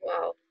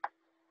Wow,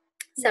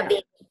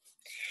 Sabine,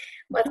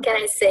 what can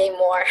I say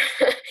more?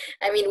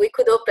 I mean, we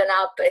could open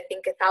up, I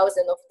think,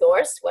 1,000 of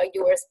doors while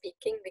you were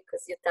speaking,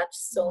 because you touched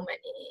so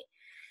many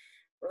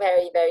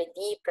very, very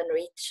deep and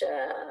rich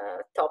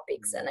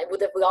topics, and I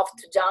would have loved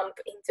to jump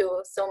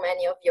into so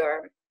many of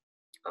your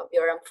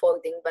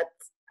unfolding, but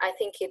I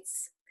think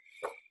it's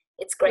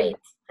great.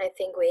 I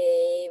think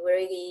we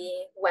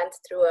really went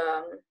through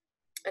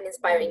an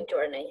inspiring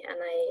journey, and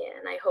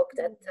I hope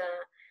that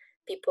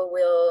people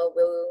will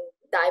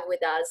dive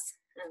with us,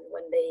 and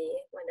when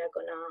they're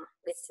gonna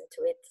listen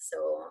to it.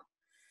 So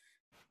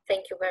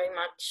thank you very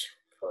much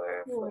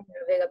for your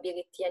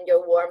availability and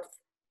your warmth.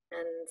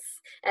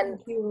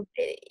 And in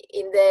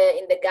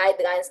the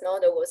guidelines, no,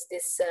 there was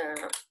this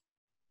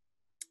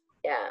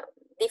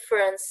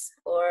difference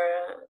or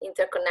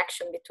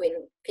interconnection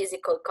between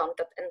physical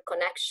contact and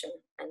connection,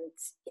 and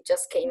it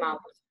just came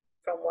out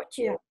from what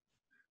you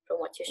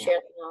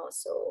shared now.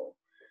 So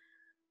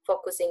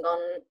focusing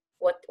on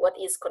what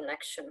is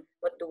connection,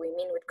 what do we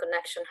mean with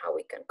connection, how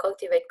we can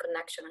cultivate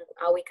connection, and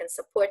how we can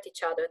support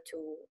each other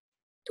to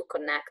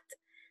connect.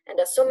 And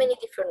there's so many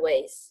different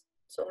ways,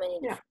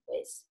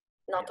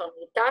 not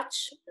only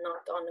touch,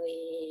 not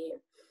only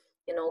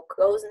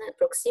closeness,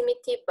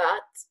 proximity,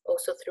 but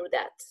also through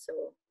that.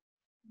 So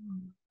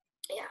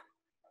yeah,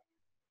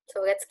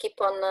 so let's keep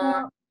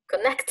on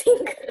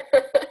connecting.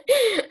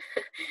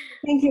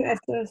 Thank you,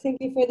 Esther.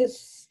 Thank you for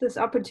this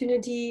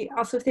opportunity.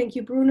 Also, thank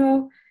you,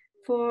 Bruno,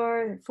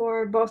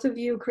 for both of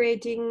you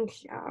creating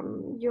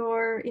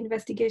your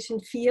investigation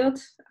field.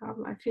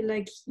 I feel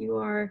like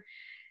you're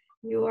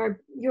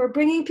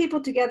bringing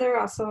people together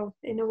also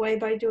in a way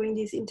by doing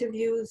these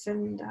interviews,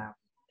 and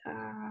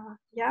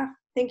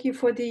thank you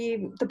for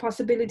the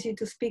possibility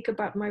to speak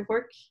about my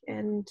work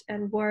and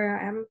where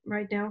I am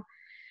right now.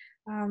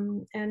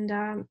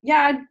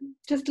 I'd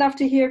just love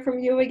to hear from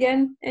you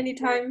again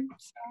anytime.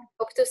 So.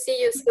 Hope to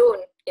see you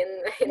soon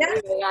in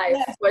real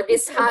life for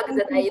this hug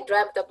that I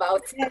dreamt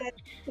about.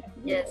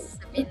 Yes,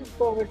 I mean, looking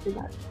forward to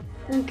that.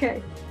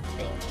 Okay.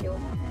 Thank you.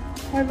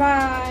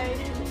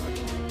 Bye-bye.